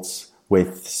of oats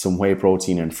with some whey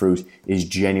protein and fruit is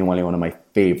genuinely one of my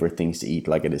favorite things to eat.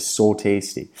 Like, it is so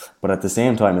tasty. But at the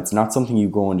same time, it's not something you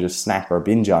go and just snack or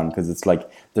binge on, because it's like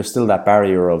there's still that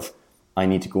barrier of, I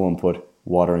need to go and put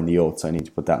water in the oats, I need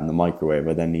to put that in the microwave,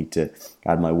 I then need to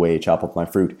add my whey, chop up my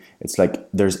fruit. It's like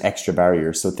there's extra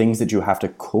barriers. So things that you have to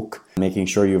cook, making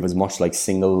sure you have as much like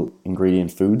single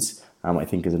ingredient foods, I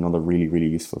think is another really, really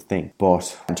useful thing.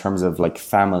 But in terms of like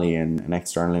family and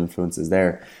external influences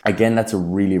there, again, that's a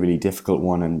really, really difficult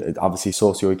one. And obviously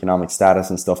socioeconomic status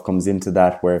and stuff comes into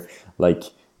that, where like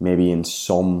maybe in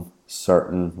some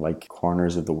certain like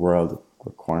corners of the world,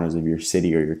 or corners of your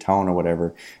city or your town or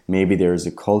whatever, maybe there's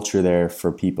a culture there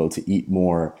for people to eat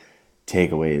more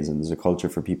takeaways, and there's a culture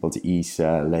for people to eat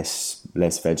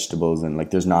less vegetables, and like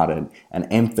there's not an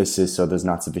emphasis, or there's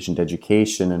not sufficient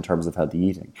education in terms of healthy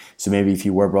eating. So maybe if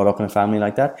you were brought up in a family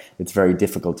like that, it's very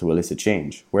difficult to elicit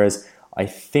change. Whereas I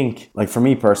think, like for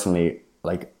me personally,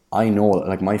 like I know,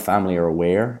 like my family are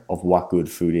aware of what good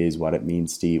food is, what it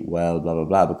means to eat well, blah, blah,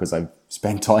 blah, because I've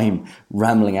spent time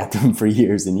rambling at them for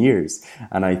years and years.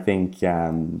 And I think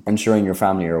ensuring your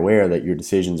family are aware that your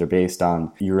decisions are based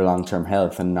on your long-term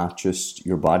health and not just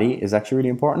your body is actually really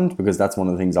important, because that's one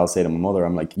of the things I'll say to my mother.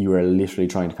 I'm like, you are literally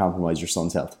trying to compromise your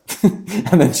son's health.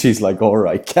 And then she's like, all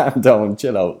right, calm down,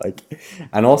 chill out. Like,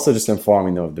 and also just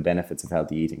informing them of the benefits of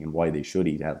healthy eating and why they should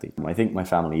eat healthy. I think my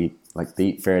family they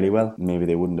eat fairly well. Maybe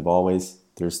they wouldn't have always.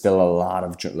 There's still a lot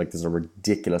of there's a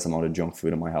ridiculous amount of junk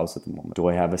food in my house at the moment. Do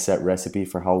I have a set recipe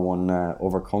for how one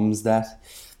overcomes that?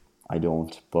 I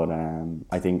don't. But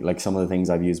I think like some of the things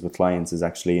I've used with clients is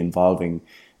actually involving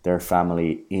their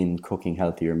family in cooking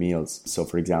healthier meals. So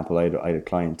for example, I had a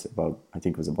client I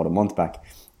think it was about a month back,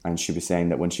 and she was saying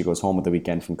that when she goes home at the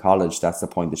weekend from college, that's the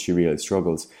point that she really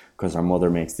struggles, because her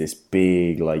mother makes this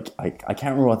big, I can't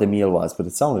remember what the meal was, but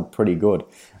it sounded pretty good.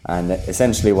 And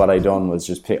essentially what I done was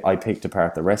I picked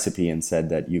apart the recipe and said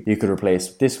that you could replace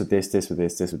this with this, this with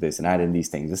this, this with this, and add in these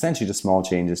things. Essentially just small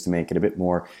changes to make it a bit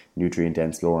more nutrient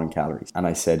dense, lower in calories. And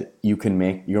I said,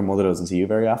 your mother doesn't see you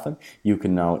very often. You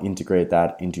can now integrate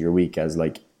that into your week as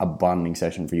like a bonding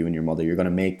session for you and your mother. You're going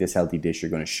to make this healthy dish.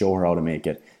 You're going to show her how to make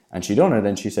it. And she done it,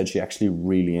 and she said she actually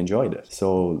really enjoyed it.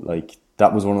 So like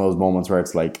that was one of those moments where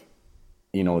it's like,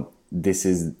 this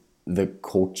is the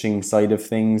coaching side of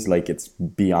things. Like it's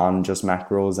beyond just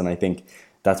macros. And I think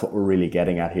that's what we're really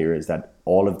getting at here, is that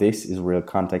all of this is real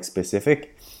context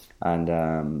specific,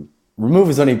 and remove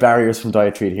as many barriers from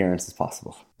dietary adherence as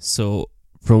possible. So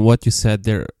from what you said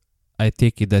there, I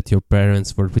take it that your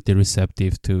parents were pretty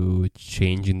receptive to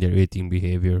changing their eating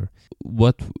behavior.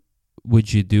 What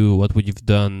would you do? What would you've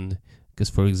done?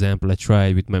 Because, for example, I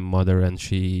tried with my mother and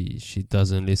she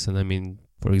doesn't listen. I mean,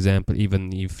 for example,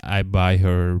 even if I buy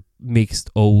her mixed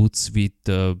oats with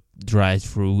dried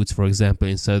fruits, for example,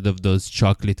 instead of those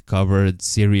chocolate-covered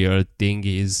cereal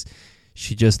thingies,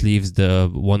 she just leaves the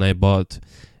one I bought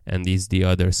and eats the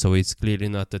other. So it's clearly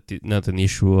not an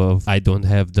issue of I don't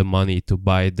have the money to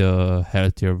buy the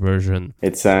healthier version.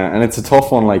 It's a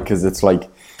tough one, because it's like,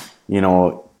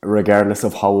 regardless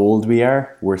of how old we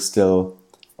are, we're still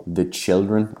the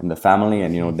children in the family,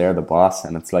 and they're the boss,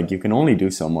 and it's like you can only do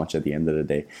so much at the end of the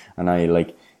day. And I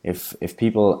like, if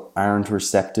people aren't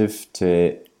receptive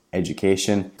to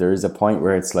education, there is a point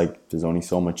where it's like there's only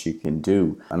so much you can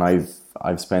do. And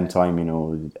I've spent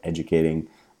time educating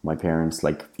my parents,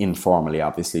 like informally,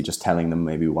 obviously, just telling them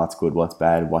maybe what's good, what's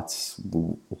bad,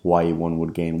 why one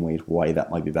would gain weight, why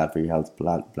that might be bad for your health,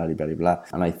 blah blah blah blah blah.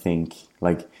 And I think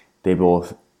like they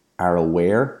both are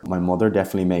aware. My mother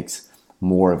definitely makes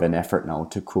more of an effort now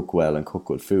to cook well and cook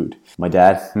good food. My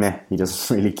dad, he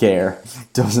doesn't really care.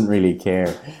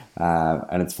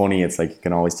 And it's funny, it's like you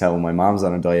can always tell when my mom's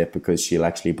on a diet, because she'll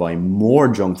actually buy more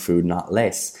junk food, not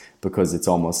less, because it's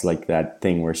almost like that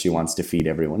thing where she wants to feed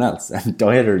everyone else. And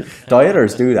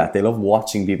dieters do that. They love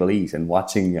watching people eat and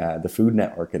watching the Food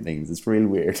Network and things. It's real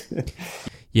weird.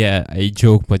 Yeah, I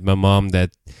joke with my mom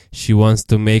that she wants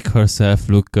to make herself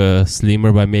look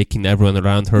slimmer by making everyone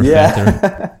around her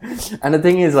fatter. And the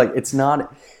thing is, like, it's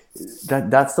not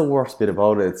that's the worst bit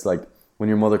about it. It's like when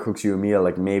your mother cooks you a meal,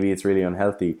 like maybe it's really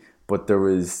unhealthy, but there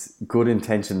was good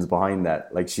intentions behind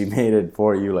that. Like she made it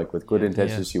for you, like with good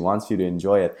intentions. She wants you to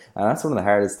enjoy it, and that's one of the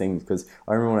hardest things. Because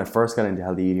I remember when I first got into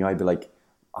healthy eating, I'd be like,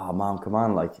 "Oh, mom, come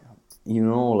on, like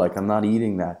like I'm not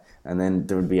eating that." And then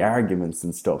there would be arguments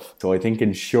and stuff. So I think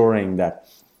ensuring that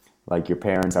like your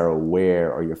parents are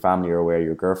aware, or your family are aware,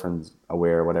 your girlfriend's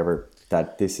aware, whatever,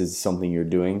 that this is something you're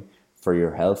doing for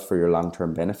your health, for your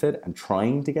long-term benefit, and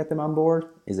trying to get them on board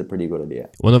is a pretty good idea.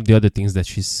 One of the other things that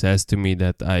she says to me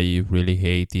that I really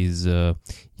hate is,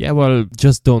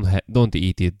 just don't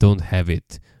eat it, don't have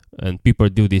it. And people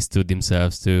do this to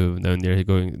themselves too.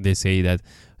 When they say that,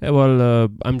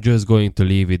 I'm just going to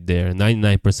leave it there.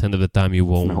 99% of the time you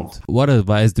won't. No. What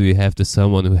advice do you have to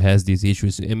someone who has these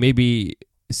issues, and maybe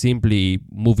simply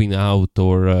moving out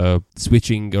or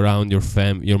switching around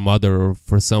your mother, or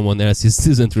for someone else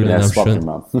isn't really an option? Your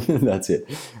mom. That's it.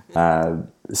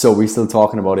 So we're still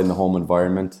talking about in the home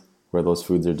environment where those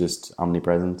foods are just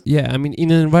omnipresent? Yeah, I mean,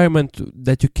 in an environment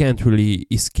that you can't really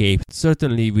escape,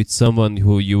 certainly with someone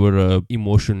who you were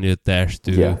emotionally attached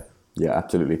to. Yeah,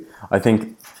 absolutely. I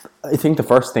think the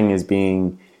first thing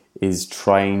is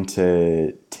trying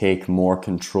to take more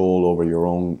control over your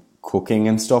own cooking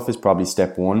and stuff is probably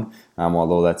step one.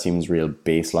 Although that seems real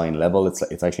baseline level,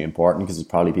 it's actually important, because there's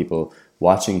probably people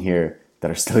watching here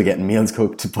that are still getting meals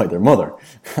cooked by their mother.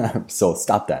 So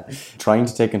stop that. Trying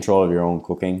to take control of your own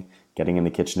cooking, getting in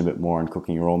the kitchen a bit more and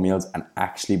cooking your own meals, and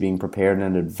actually being prepared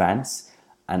in advance,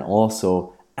 and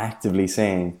also actively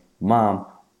saying, Mom,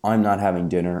 I'm not having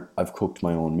dinner, I've cooked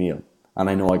my own meal. And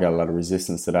I know I got a lot of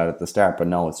resistance to that at the start, but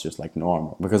now it's just like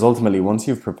normal. Because ultimately, once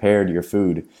you've prepared your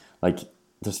food, like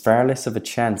there's far less of a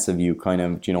chance of you kind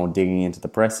of, digging into the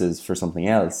presses for something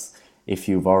else if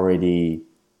you've already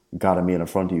got a meal in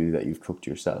front of you that you've cooked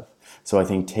yourself. So I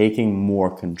think taking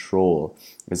more control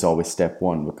is always step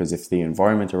one, because if the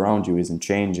environment around you isn't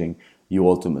changing, you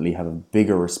ultimately have a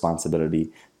bigger responsibility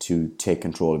to take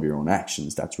control of your own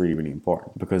actions. That's really, really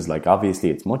important, because obviously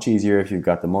it's much easier if you've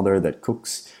got the mother that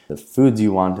cooks the foods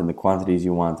you want and the quantities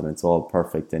you want, and it's all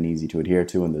perfect and easy to adhere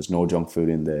to, and there's no junk food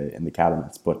in the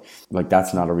cabinets. But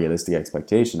that's not a realistic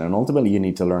expectation, and ultimately you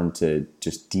need to learn to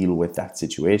just deal with that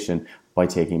situation by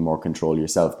taking more control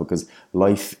yourself, because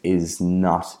life is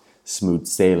not smooth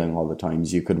sailing all the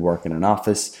times. You could work in an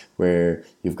office where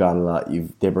you've got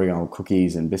they bring out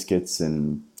cookies and biscuits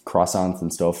and croissants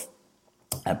and stuff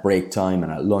at break time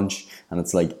and at lunch, and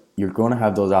it's like you're going to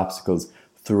have those obstacles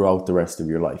throughout the rest of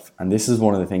your life. And this is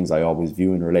one of the things I always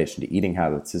view in relation to eating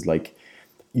habits, is like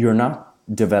you're not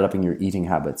developing your eating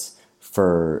habits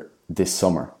for this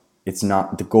summer. It's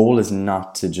not, the goal is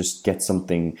not to just get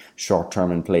something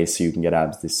short-term in place so you can get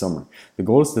abs this summer. The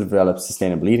goal is to develop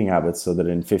sustainable eating habits so that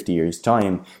in 50 years'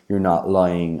 time, you're not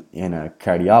lying in a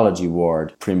cardiology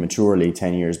ward prematurely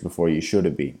 10 years before you should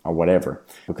have been, or whatever.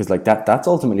 Because that's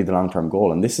ultimately the long-term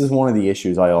goal. And this is one of the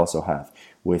issues I also have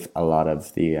with a lot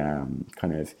of the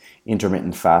kind of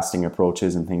intermittent fasting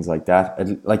approaches and things like that.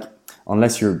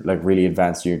 Unless you're really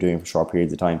advanced and you're doing it for short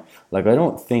periods of time, I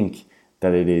don't think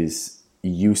that it is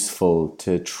useful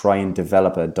to try and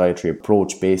develop a dietary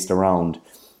approach based around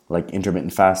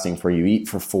intermittent fasting, where you eat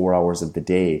for 4 hours of the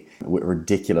day with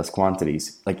ridiculous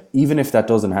quantities. Even if that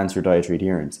does enhance your dietary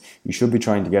adherence, you should be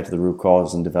trying to get to the root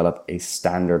cause and develop a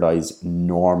standardized,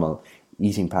 normal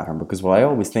eating pattern. Because what I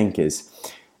always think is,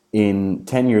 in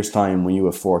 10 years' time, when you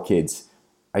have 4 kids,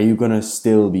 are you going to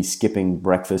still be skipping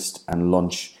breakfast and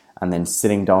lunch and then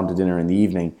sitting down to dinner in the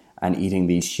evening and eating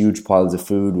these huge piles of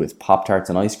food with Pop-Tarts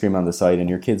and ice cream on the side, and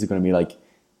your kids are going to be like,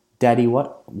 Daddy,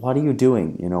 what are you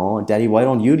doing? You know, Daddy, why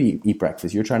don't you eat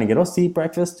breakfast? You're trying to get us to eat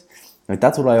breakfast? Like,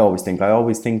 that's what I always think. I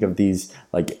always think of these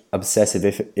like obsessive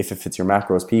if it fits your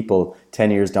macros people 10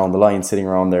 years down the line sitting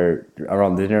around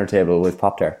the dinner table with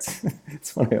Pop-Tarts.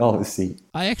 That's what I always see.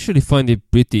 I actually find it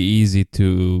pretty easy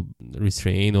to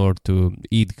restrain or to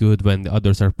eat good when the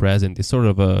others are present. It's sort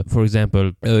of for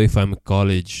example, if I'm in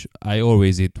college, I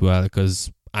always eat well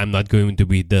because I'm not going to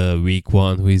be the weak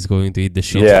one who is going to eat the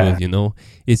shit food, you know.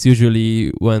 It's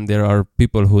usually when there are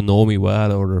people who know me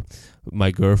well, or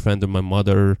my girlfriend or my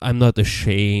mother, I'm not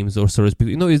ashamed or so to speak.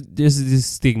 You know, there's this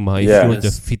stigma. If you're not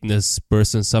a fitness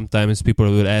person, sometimes people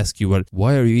will ask you, well,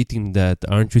 why are you eating that?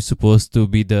 Aren't you supposed to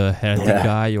be the healthy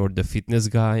guy or the fitness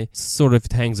guy? Sort of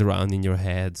it hangs around in your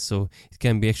head. So it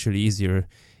can be actually easier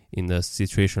in a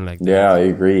situation like that. Yeah, I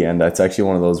agree. And that's actually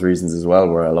one of those reasons as well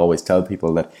where I'll always tell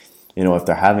people that, you know, if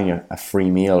they're having a free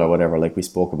meal or whatever, like we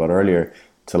spoke about earlier,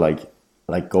 to like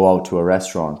go out to a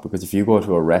restaurant. Because if you go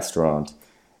to a restaurant,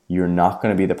 you're not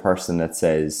going to be the person that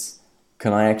says,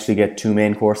 can I actually get 2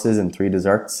 main courses and 3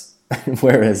 desserts?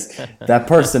 Whereas that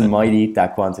person might eat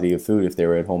that quantity of food if they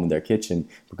were at home in their kitchen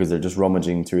because they're just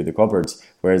rummaging through the cupboards.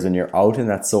 Whereas when you're out in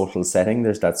that social setting,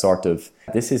 there's that sort of,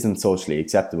 this isn't socially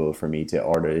acceptable for me to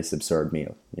order this absurd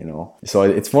meal, you know? So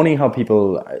it's funny how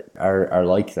people are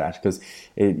like that because,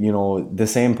 you know, the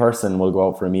same person will go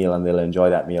out for a meal and they'll enjoy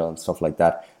that meal and stuff like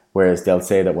that. Whereas they'll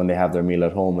say that when they have their meal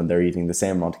at home and they're eating the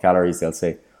same amount of calories, they'll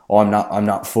say, oh, I'm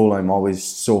not full. I'm always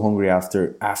so hungry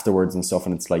afterwards and stuff.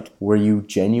 And it's like, were you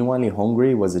genuinely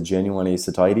hungry? Was it genuinely a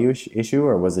satiety issue,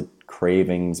 or was it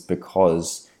cravings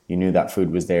because you knew that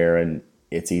food was there and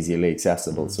it's easily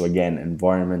accessible? So again,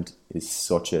 environment is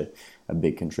such a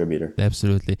big contributor.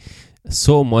 Absolutely.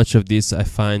 So much of this I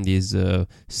find is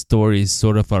stories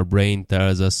sort of our brain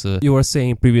tells us. You were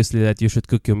saying previously that you should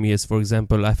cook your meals. For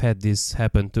example, I've had this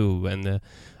happen too when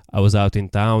I was out in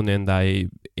town and I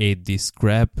ate this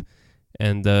crab,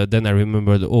 and then I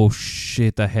remembered, oh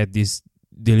shit, I had this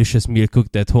delicious meal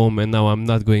cooked at home and now I'm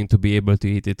not going to be able to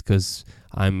eat it because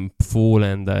I'm full,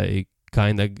 and I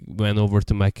kind of went over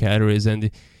to my calories, and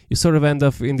you sort of end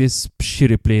up in this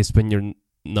shitty place when you're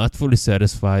not fully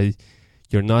satisfied,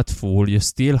 you're not full, you're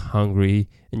still hungry,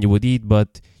 and you would eat,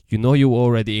 but you know you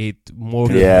already ate more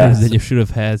than you should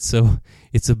have had, so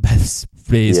it's a bad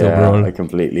place overall. I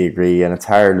completely agree, and it's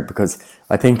hard because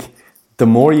I think the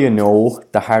more you know,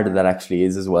 the harder that actually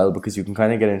is as well, because you can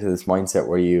kind of get into this mindset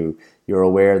where you're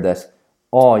aware that,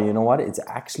 oh, you know what, it's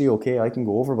actually okay, I can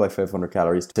go over by 500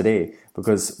 calories today,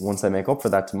 because once I make up for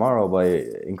that tomorrow by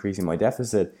increasing my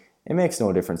deficit, it makes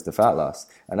no difference to fat loss.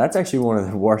 And that's actually one of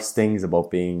the worst things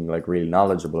about being like really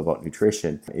knowledgeable about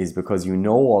nutrition, is because you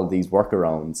know all these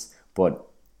workarounds, but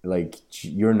like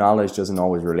your knowledge doesn't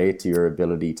always relate to your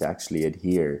ability to actually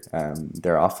adhere.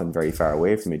 They're often very far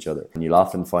away from each other, and you'll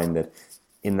often find that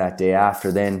in that day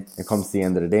after, then it comes to the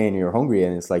end of the day and you're hungry,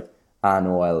 and it's like,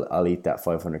 no, I'll eat that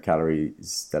 500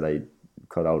 calories that I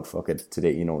cut out, fuck it,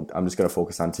 today, you know, I'm just going to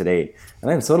focus on today.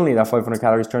 And then suddenly that 500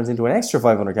 calories turns into an extra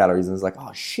 500 calories, and it's like,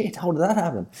 oh shit, how did that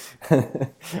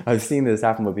happen? I've seen this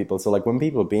happen with people. So like when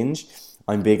people binge,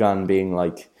 I'm big on being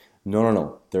like,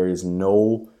 no, there is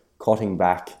no cutting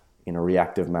back in a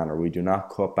reactive manner. We do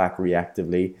not cut back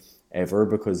reactively ever,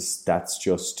 because that's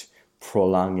just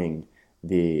prolonging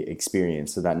the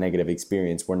experience. So that negative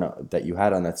experience that you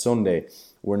had on that Sunday,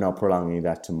 we're not prolonging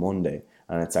that to Monday,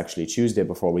 and it's actually Tuesday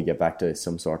before we get back to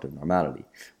some sort of normality.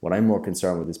 What I'm more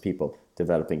concerned with is people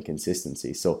developing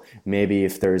consistency. So maybe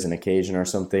if there's an occasion or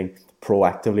something,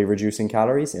 proactively reducing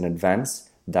calories in advance,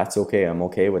 that's okay. I'm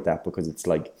okay with that, because it's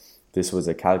like, this was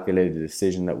a calculated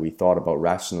decision that we thought about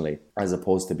rationally, as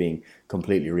opposed to being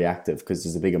completely reactive, because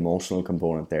there's a big emotional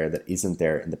component there that isn't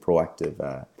there in the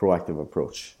proactive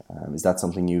approach. Is that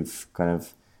something you've kind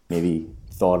of maybe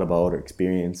thought about or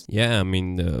experienced? Yeah, I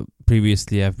mean,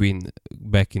 previously I've been,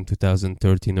 back in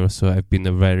 2013 or so, I've been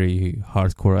a very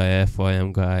hardcore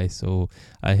IFIM guy, so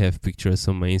I have pictures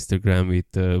on my Instagram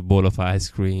with a bowl of ice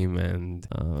cream and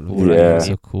it's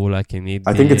so cool, I can eat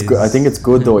I think it's good. I think it's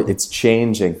good though. It's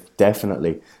changing,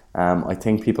 definitely. I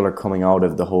think people are coming out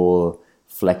of the whole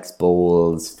flex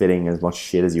bowls, fitting as much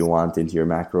shit as you want into your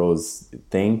macros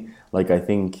thing. Like, I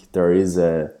think there is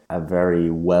a very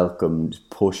welcomed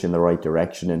push in the right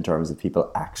direction in terms of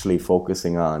people actually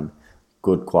focusing on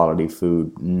good quality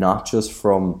food, not just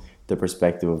from the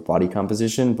perspective of body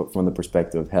composition, but from the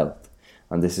perspective of health.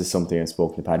 And this is something I've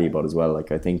spoken to Paddy about as well.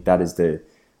 Like, I think that's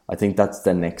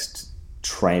the next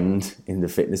trend in the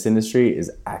fitness industry,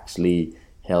 is actually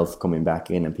health coming back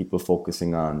in, and people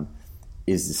focusing on,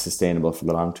 is this sustainable for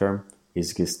the long term?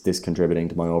 Is this contributing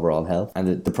to my overall health?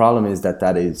 And the problem is that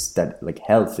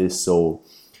health is so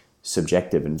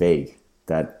subjective and vague,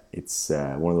 that it's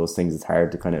one of those things that's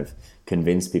hard to kind of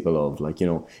convince people of. Like, you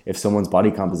know, if someone's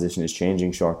body composition is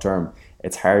changing short term,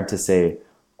 it's hard to say,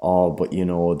 oh, but you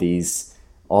know,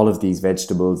 all of these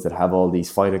vegetables that have all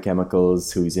these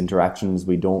phytochemicals whose interactions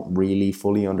we don't really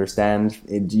fully understand,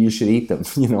 you should eat them.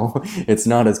 You know, it's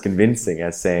not as convincing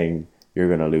as saying you're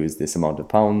going to lose this amount of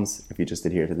pounds if you just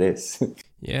adhere to this.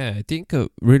 Yeah, I think a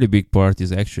really big part is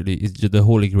just the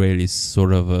holy grail is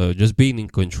sort of just being in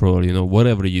control, you know,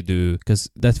 whatever you do. Because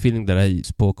that feeling that I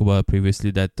spoke about previously,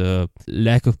 that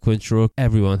lack of control,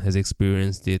 everyone has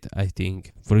experienced it, I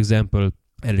think. For example,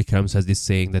 Eric Rams has this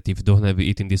saying that if you don't have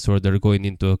eating disorder going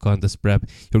into a contest prep,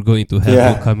 you're going to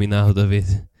have no coming out of it.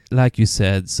 Like you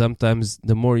said, sometimes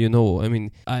the more you know. I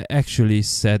mean, I actually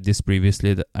said this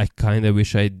previously, that I kind of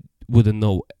wish I wouldn't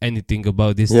know anything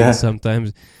about these things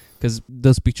sometimes. Because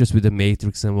those pictures with the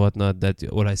matrix and whatnot, that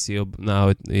what I see now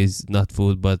it is not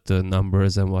food but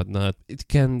numbers and whatnot, it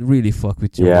can really fuck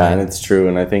with your mind. Yeah, and it's true.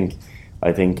 And I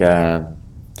think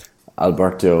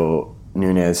Alberto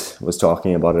Nunez was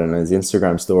talking about it in his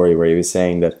Instagram story, where he was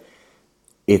saying that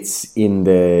it's in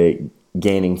the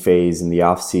gaining phase in the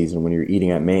off season, when you're eating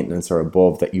at maintenance or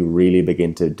above, that you really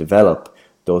begin to develop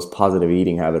those positive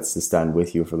eating habits to stand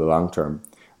with you for the long term.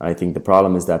 And I think the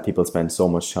problem is that people spend so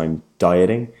much time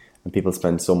dieting, and people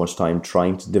spend so much time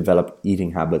trying to develop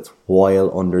eating habits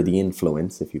while under the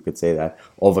influence, if you could say that,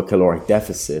 of a caloric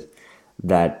deficit,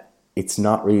 that it's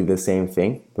not really the same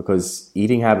thing. Because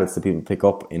eating habits that people pick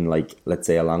up in, like, let's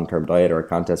say a long-term diet or a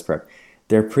contest prep,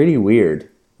 they're pretty weird.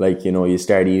 Like, you know, you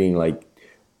start eating like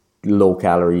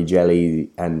low-calorie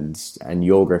jelly and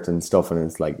yogurt and stuff, and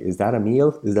it's like, is that a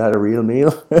meal? Is that a real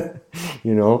meal?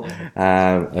 You know?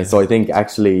 And so I think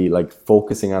actually, like,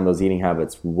 focusing on those eating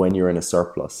habits when you're in a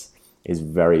surplus is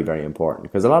very, very important,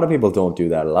 because a lot of people don't do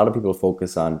that. A lot of people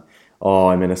focus on, oh,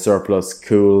 I'm in a surplus,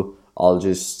 cool, I'll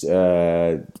just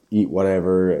eat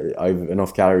whatever, I've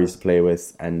enough calories to play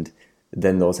with, and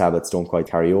then those habits don't quite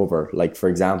carry over. Like, for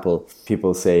example,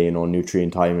 people say, you know,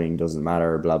 nutrient timing doesn't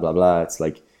matter, blah, blah, blah. It's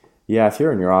like, yeah, if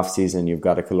you're in your off season, you've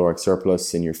got a caloric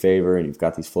surplus in your favor, and you've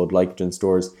got these full glycogen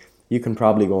stores, you can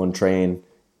probably go and train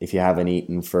if you haven't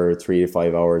eaten for 3 to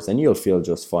 5 hours, and you'll feel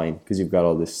just fine because you've got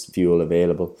all this fuel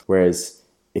available. Whereas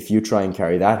if you try and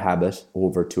carry that habit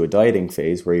over to a dieting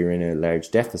phase where you're in a large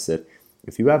deficit,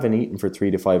 if you haven't eaten for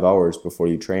 3 to 5 hours before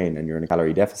you train and you're in a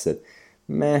calorie deficit,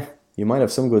 you might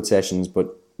have some good sessions,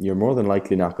 but you're more than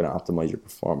likely not going to optimize your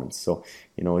performance. So,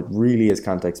 you know, it really is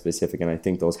context specific, and I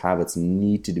think those habits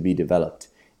need to be developed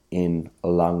in a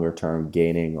longer term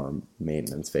gaining or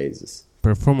maintenance phases.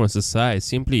 Performance aside,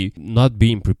 simply not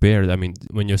being prepared. I mean,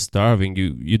 when you're starving,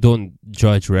 you don't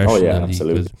judge rationally. Oh yeah,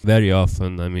 absolutely. Very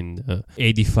often, I mean,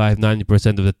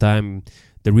 85-90% of the time,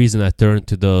 the reason I turn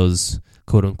to those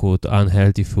quote-unquote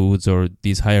unhealthy foods or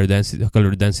these higher density,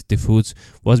 calorie density foods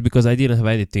was because I didn't have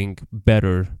anything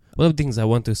better. One of the things I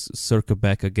want to circle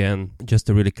back again, just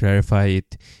to really clarify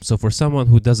it. So for someone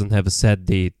who doesn't have a set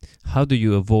date, how do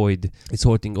you avoid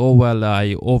sorting, oh, well,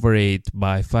 I overate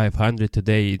by 500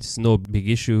 today, it's no big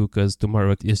issue because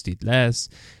tomorrow I just eat less.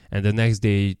 And the next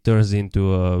day turns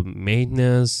into a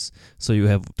maintenance. So you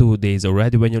have 2 days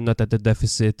already when you're not at the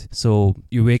deficit. So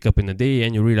you wake up in a day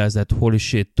and you realize that, holy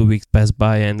shit, 2 weeks passed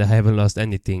by and I haven't lost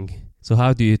anything. So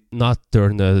how do you not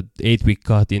turn a 8-week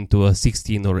cut into a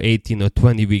 16 or 18 or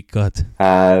 20-week cut?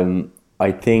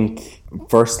 I think,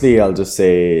 firstly, I'll just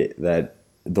say that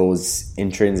those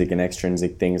intrinsic and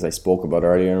extrinsic things I spoke about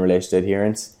earlier in relation to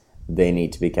adherence, they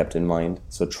need to be kept in mind.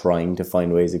 So trying to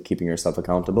find ways of keeping yourself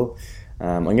accountable.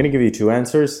 I'm going to give you 2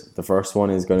 answers. The first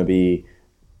one is going to be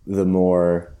the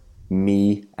more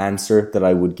me answer that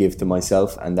I would give to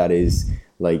myself, and that is,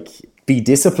 like, be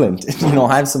disciplined. You know,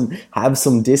 have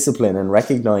some discipline, and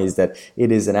recognize that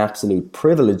it is an absolute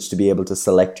privilege to be able to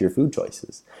select your food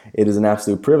choices. It is an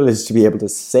absolute privilege to be able to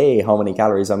say how many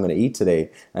calories I'm going to eat today,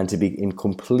 and to be in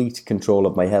complete control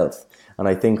of my health. And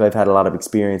I think I've had a lot of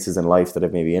experiences in life that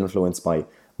have maybe influenced my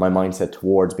mindset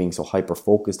towards being so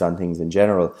hyper-focused on things in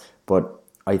general. But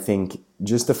I think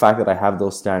just the fact that I have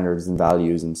those standards and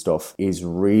values and stuff is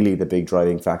really the big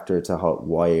driving factor to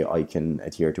why I can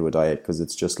adhere to a diet. Because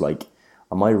it's just like,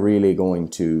 am I really going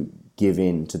to give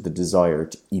in to the desire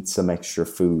to eat some extra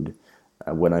food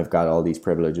when I've got all these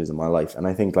privileges in my life? And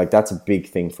I think, like, that's a big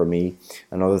thing for me.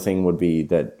 Another thing would be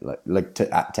that, like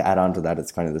to add on to that,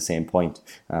 it's kind of the same point,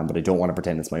 but I don't want to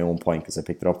pretend it's my own point because I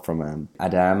picked it up from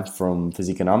Adam from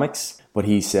Physiconomics. But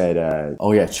he said,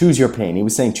 choose your pain. He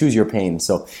was saying choose your pain.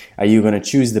 So are you going to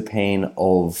choose the pain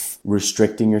of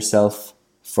restricting yourself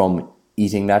from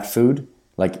eating that food?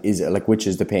 Which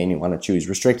is the pain you want to choose?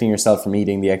 Restricting yourself from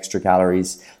eating the extra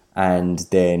calories, and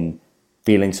then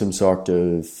feeling some sort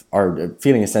of, or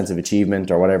feeling a sense of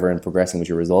achievement or whatever and progressing with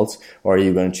your results? Or are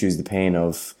you going to choose the pain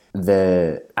of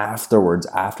the afterwards,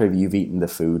 after you've eaten the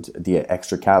food, the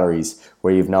extra calories,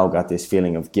 where you've now got this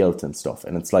feeling of guilt and stuff?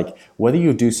 And it's like, whether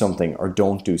you do something or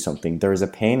don't do something, there is a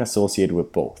pain associated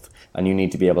with both, and you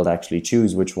need to be able to actually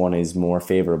choose which one is more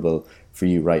favorable for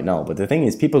you right now. But the thing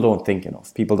is, people don't think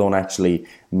enough. People don't actually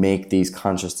make these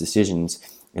conscious decisions.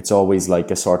 It's always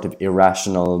like a sort of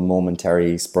irrational,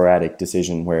 momentary, sporadic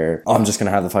decision where, oh, I'm just going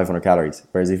to have the 500 calories.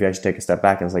 Whereas if you actually take a step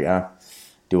back and it's like,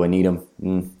 do I need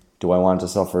them? Do I want to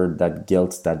suffer that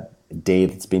guilt, that day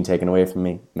that's been taken away from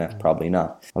me? Nah, probably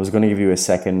not. I was going to give you a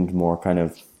second, more kind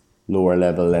of lower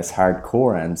level, less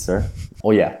hardcore answer.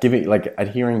 Oh yeah,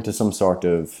 adhering to some sort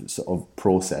of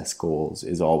process goals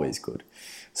is always good.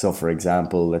 So for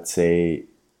example, let's say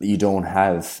you don't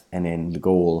have an end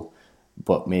goal,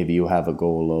 but maybe you have a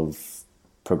goal of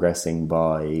progressing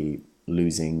by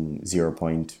losing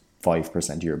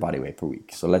 0.5% of your body weight per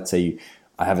week. So let's say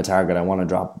I have a target, I want to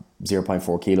drop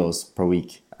 0.4 kilos per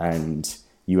week, and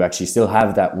you actually still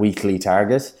have that weekly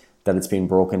target that it's been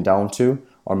broken down to,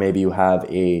 or maybe you have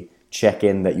a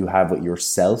check-in that you have with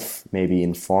yourself, maybe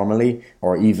informally,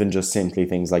 or even just simply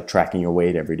things like tracking your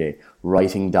weight every day,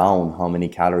 writing down how many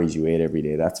calories you ate every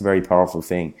day. That's a very powerful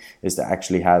thing, is to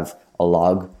actually have a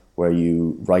log where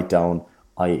you write down,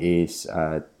 I ate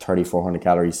 3,400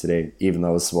 calories today, even though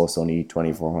I was supposed to only eat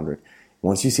 2,400.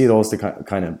 Once you see those to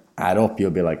kind of add up, you'll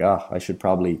be like, I should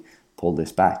probably pull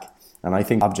this back. And I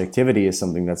think objectivity is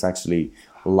something that's actually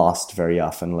lost very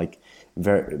often. Like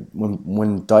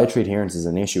when dietary adherence is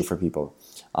an issue for people,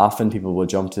 often people will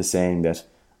jump to saying that,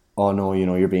 oh no,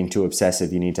 you're being too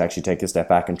obsessive. You need to actually take a step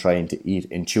back and try to eat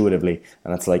intuitively.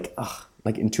 And it's like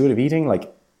intuitive eating,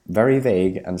 like very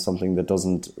vague and something that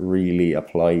doesn't really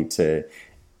apply to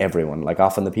everyone. Like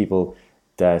often the people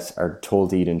that are told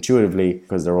to eat intuitively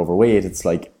because they're overweight, it's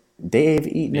like they've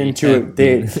been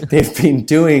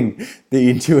doing the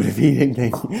intuitive eating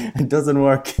thing. It doesn't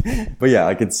work. But yeah,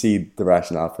 I could see the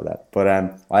rationale for that. But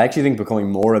I actually think becoming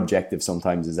more objective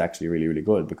sometimes is actually really, really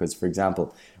good, because for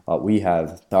example, what we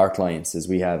have with our clients is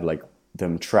we have like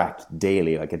them tracked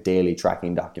daily, like a daily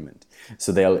tracking document.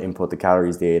 So they'll input the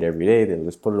calories they ate every day, they'll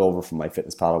just put it over from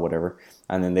MyFitnessPal or whatever,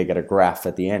 and then they get a graph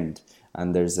at the end,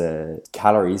 and there's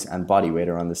calories and body weight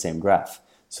are on the same graph.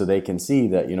 So they can see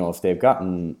that, if they've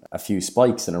gotten a few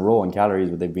spikes in a row in calories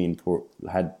where they've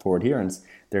had poor adherence,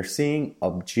 they're seeing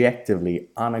objectively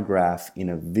on a graph in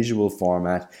a visual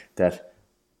format that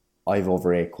I've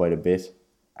overate quite a bit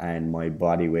and my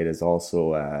body weight is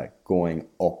also going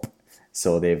up.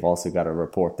 So they've also got to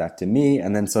report that to me.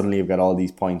 And then suddenly you've got all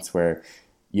these points where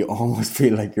you almost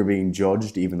feel like you're being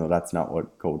judged, even though that's not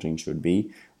what coaching should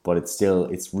be. But it's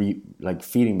like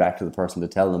feeding back to the person to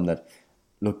tell them that,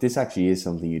 look, this actually is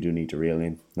something you do need to reel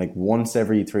in. Like once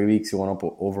every 3 weeks you want up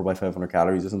over by 500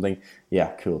 calories or something,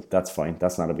 yeah, cool, that's fine.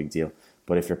 That's not a big deal.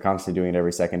 But if you're constantly doing it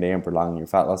every second day and prolonging your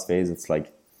fat loss phase, it's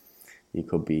like you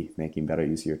could be making better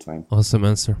use of your time. Awesome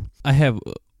answer. I have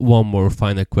one more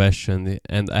final question,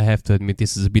 and I have to admit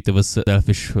this is a bit of a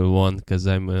selfish one because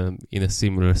I'm in a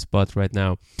similar spot right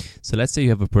now. So let's say you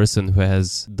have a person who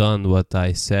has done what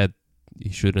I said he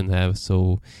shouldn't have.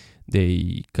 So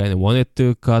they kind of wanted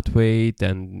to cut weight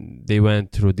and they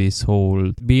went through this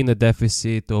whole being a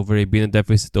deficit,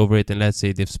 overweight, and let's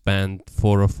say they've spent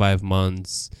 4 or 5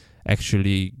 months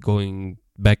actually going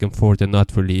back and forth and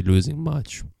not really losing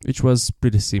much, which was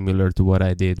pretty similar to what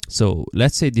I did. So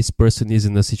let's say this person is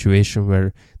in a situation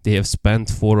where they have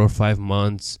spent 4 or 5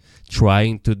 months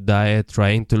trying to diet,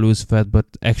 trying to lose fat, but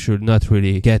actually not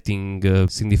really getting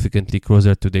significantly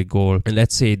closer to their goal. And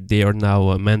let's say they are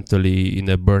now mentally in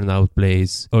a burnout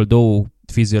place, although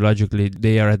physiologically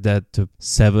they are at that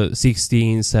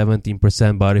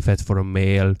 16-17% body fat for a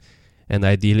male, and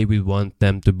ideally we want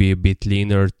them to be a bit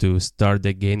leaner to start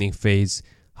the gaining phase.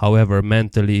 However,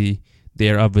 mentally they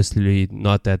are obviously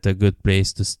not at a good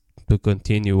place to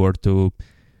continue or to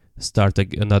start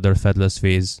another fat loss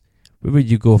phase. Where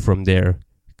would you go from there?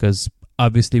 Because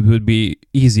obviously it would be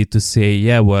easy to say,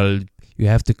 yeah, well, you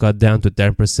have to cut down to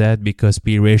 10% because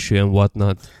P ratio and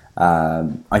whatnot.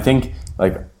 I think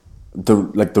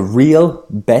the real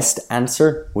best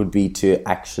answer would be to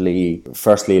actually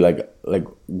firstly like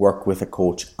work with a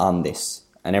coach on this,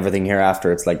 and everything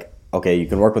hereafter it's like, okay, you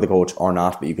can work with a coach or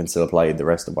not, but you can still apply the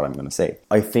rest of what I'm going to say.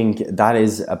 I think that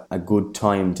is a good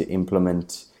time to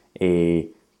implement a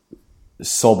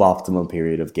suboptimal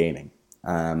period of gaining,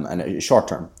 and a short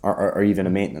term or even a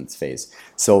maintenance phase.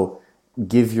 So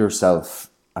give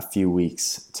yourself a few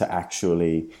weeks to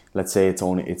actually, let's say it's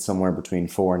somewhere between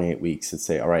 4 and 8 weeks. Let's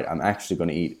say, all right, I'm actually going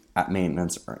to eat at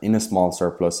maintenance or in a small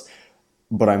surplus,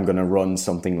 but I'm going to run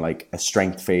something like a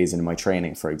strength phase in my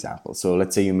training, for example. So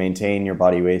let's say you maintain your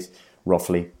body weight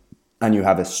roughly, and you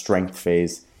have a strength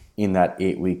phase in that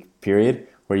 8-week period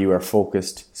where you are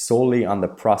focused solely on the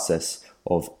process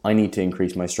of, I need to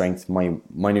increase my strength,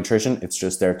 my nutrition, it's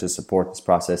just there to support this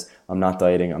process. I'm not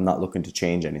dieting, I'm not looking to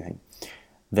change anything.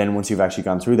 Then once you've actually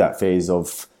gone through that phase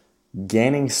of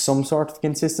gaining some sort of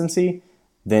consistency,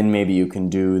 then maybe you can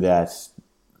do that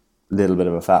little bit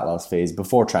of a fat loss phase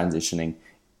before transitioning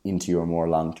into your more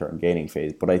long-term gaining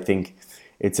phase. But I think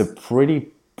it's a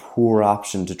pretty poor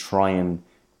option to try and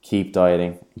keep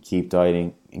dieting and keep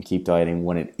dieting and keep dieting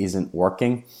when it isn't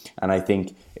working. And I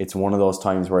think it's one of those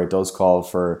times where it does call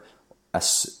for a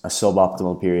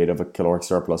suboptimal period of a caloric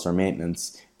surplus or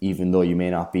maintenance, even though you may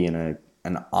not be in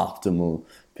an optimal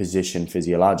position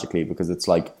physiologically, because it's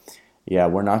like, yeah,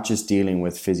 we're not just dealing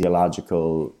with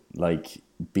physiological like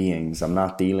beings. I'm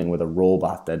not dealing with a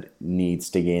robot that needs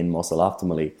to gain muscle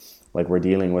optimally. Like, we're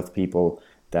dealing with people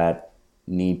that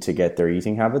need to get their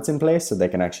eating habits in place so they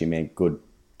can actually make good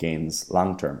gains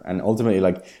long term. And ultimately,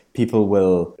 like, people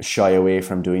will shy away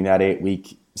from doing that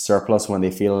 8-week surplus when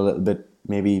they feel a little bit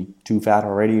maybe too fat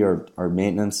already or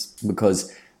maintenance,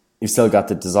 because you've still got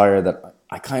the desire that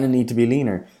I kind of need to be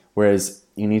leaner. Whereas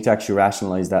you need to actually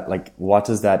rationalize that, like, what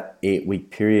does that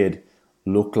 8-week period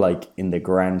look like in the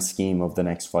grand scheme of the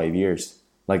next 5 years?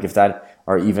 Like, if that,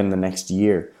 or even the next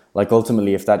year, like,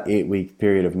 ultimately, if that 8-week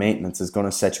period of maintenance is going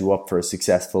to set you up for a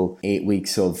successful 8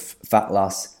 weeks of fat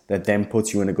loss that then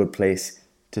puts you in a good place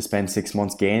to spend 6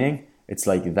 months gaining, it's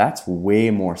like, that's way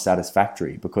more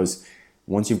satisfactory, because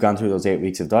once you've gone through those 8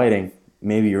 weeks of dieting,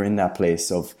 maybe you're in that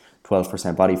place of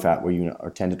 12% body fat where you, or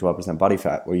 10 to 12% body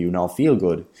fat where you now feel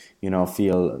good, you now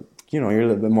feel, you're a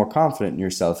little bit more confident in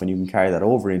yourself, and you can carry that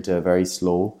over into a very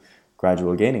slow,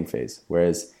 gradual gaining phase.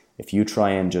 Whereas if you try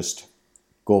and just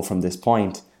go from this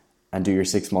point and do your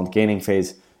 6-month gaining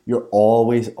phase, you're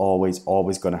always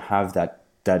going to have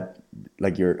that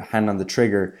like your hand on the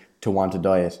trigger to want to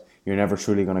diet. You're never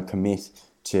truly going to commit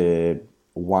to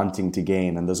wanting to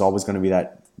gain, and there's always going to be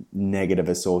that negative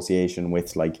association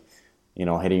with, like,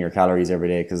 hitting your calories every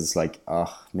day, because it's like,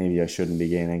 maybe I shouldn't be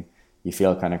gaining. You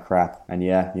feel kind of crap. And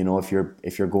yeah, if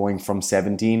you're going from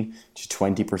 17 to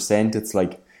 20%, it's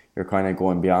like you're kind of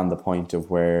going beyond the point of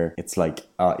where it's like,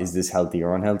 is this healthy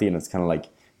or unhealthy? And it's kind of like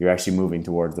you're actually moving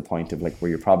towards the point of, like, where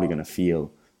you're probably going to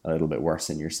feel a little bit worse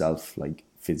in yourself, like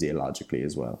physiologically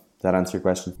as well. Does that answer your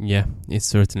question? Yeah, it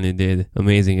certainly did.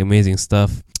 Amazing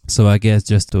stuff. So I guess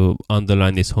just to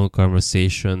underline this whole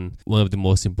conversation, one of the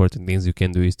most important things you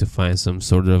can do is to find some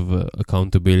sort of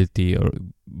accountability, or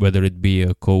whether it be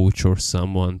a coach or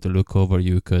someone to look over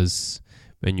you, because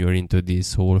when you're into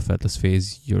this whole fat loss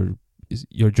phase,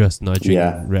 you're just nudging.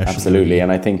 Yeah, rationally. Absolutely.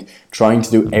 And I think trying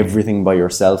to do everything by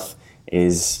yourself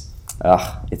is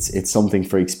it's something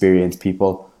for experienced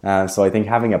people. So I think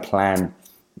having a plan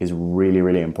is really,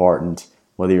 really important,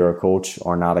 whether you're a coach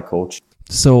or not a coach.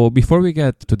 So before we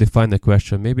get to the final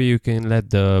question, maybe you can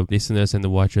let the listeners and the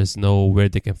watchers know where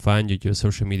they can find you, your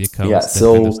social media accounts,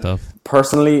 that kind of stuff.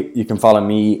 Personally, you can follow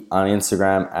me on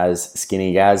Instagram as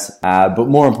SkinnyGaz. But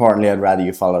more importantly, I'd rather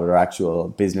you follow our actual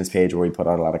business page where we put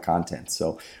out a lot of content.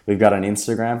 So we've got an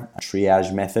Instagram,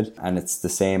 Triage Method, and it's the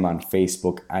same on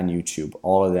Facebook and YouTube.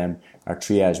 All of them are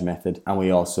Triage Method. And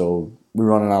we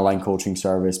run an online coaching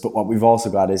service. But what we've also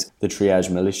got is the Triage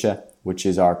Militia, which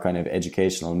is our kind of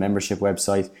educational membership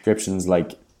website. Subscriptions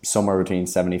like somewhere between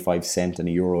 75 cents and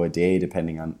 €1 a day,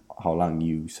 depending on how long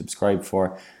you subscribe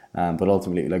for. But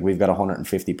ultimately, like, we've got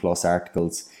 150 plus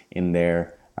articles in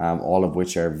there, all of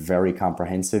which are very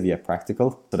comprehensive yet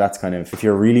practical. So that's kind of, if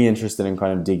you're really interested in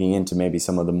kind of digging into maybe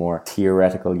some of the more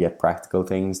theoretical yet practical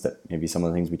things, that maybe some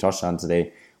of the things we touched on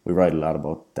today, we write a lot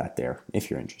about that there, if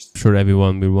you're interested. I'm sure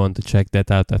everyone will want to check that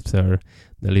out after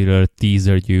the little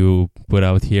teaser you put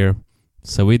out here.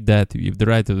 So with that, we have the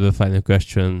right to the final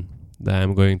question that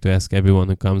I'm going to ask everyone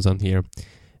who comes on here.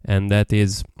 And that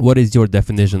is, what is your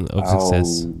definition of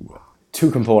success?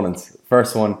 2 components.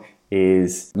 First one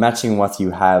is matching what you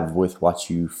have with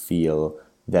what you feel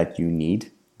that you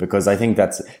need. Because I think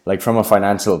that's, like, from a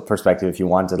financial perspective, if you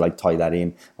want to, like, tie that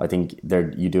in, I think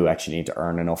you do actually need to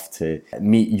earn enough to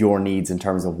meet your needs in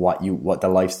terms of what the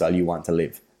lifestyle you want to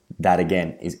live. That,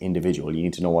 again, is individual. You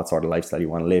need to know what sort of lifestyle you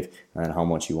want to live and how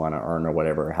much you want to earn or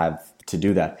whatever have to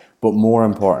do that. But more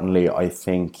importantly, I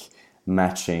think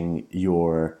matching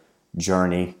your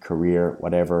journey, career,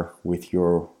 whatever, with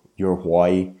your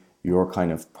why, your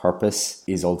kind of purpose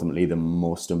is ultimately the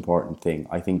most important thing.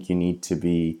 I think you need to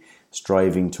be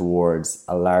striving towards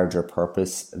a larger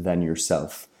purpose than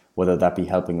yourself, whether that be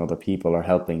helping other people or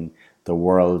helping the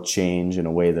world change in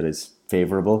a way that is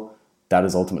favorable, that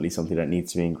is ultimately something that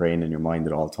needs to be ingrained in your mind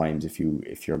at all times if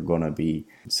you're going to be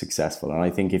successful. And I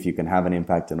think if you can have an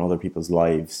impact on other people's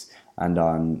lives and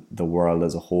on the world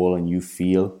as a whole, and you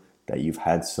feel that you've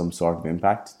had some sort of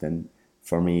impact, then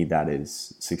for me that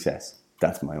is success.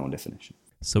 That's my own definition.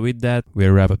 So with that,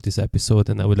 we'll wrap up this episode,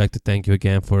 and I would like to thank you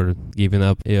again for giving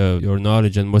up your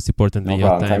knowledge and most importantly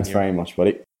your time. Thanks very much,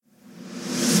 buddy.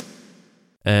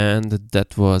 And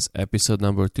that was episode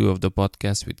number 2 of the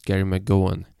podcast with Gary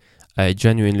McGowan. I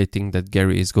genuinely think that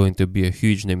Gary is going to be a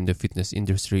huge name in the fitness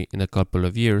industry in a couple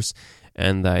of years,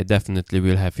 and I definitely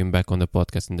will have him back on the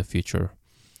podcast in the future.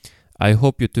 I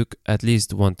hope you took at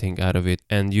least one thing out of it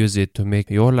and use it to make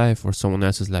your life or someone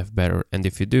else's life better. And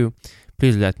if you do,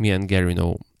 please let me and Gary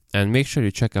know. And make sure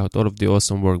you check out all of the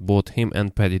awesome work both him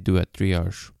and Paddy do at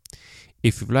Triage.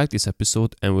 If you've liked this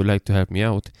episode and would like to help me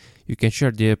out, you can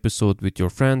share the episode with your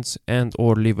friends and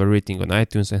or leave a rating on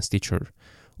iTunes and Stitcher.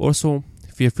 Also,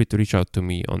 feel free to reach out to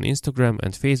me on Instagram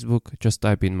and Facebook. Just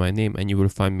type in my name and you will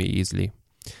find me easily.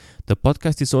 The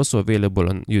podcast is also available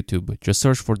on YouTube. Just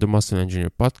search for the Muscle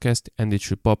Engineer Podcast and it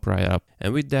should pop right up.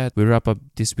 And with that, we wrap up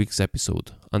this week's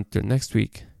episode. Until next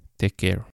week, take care.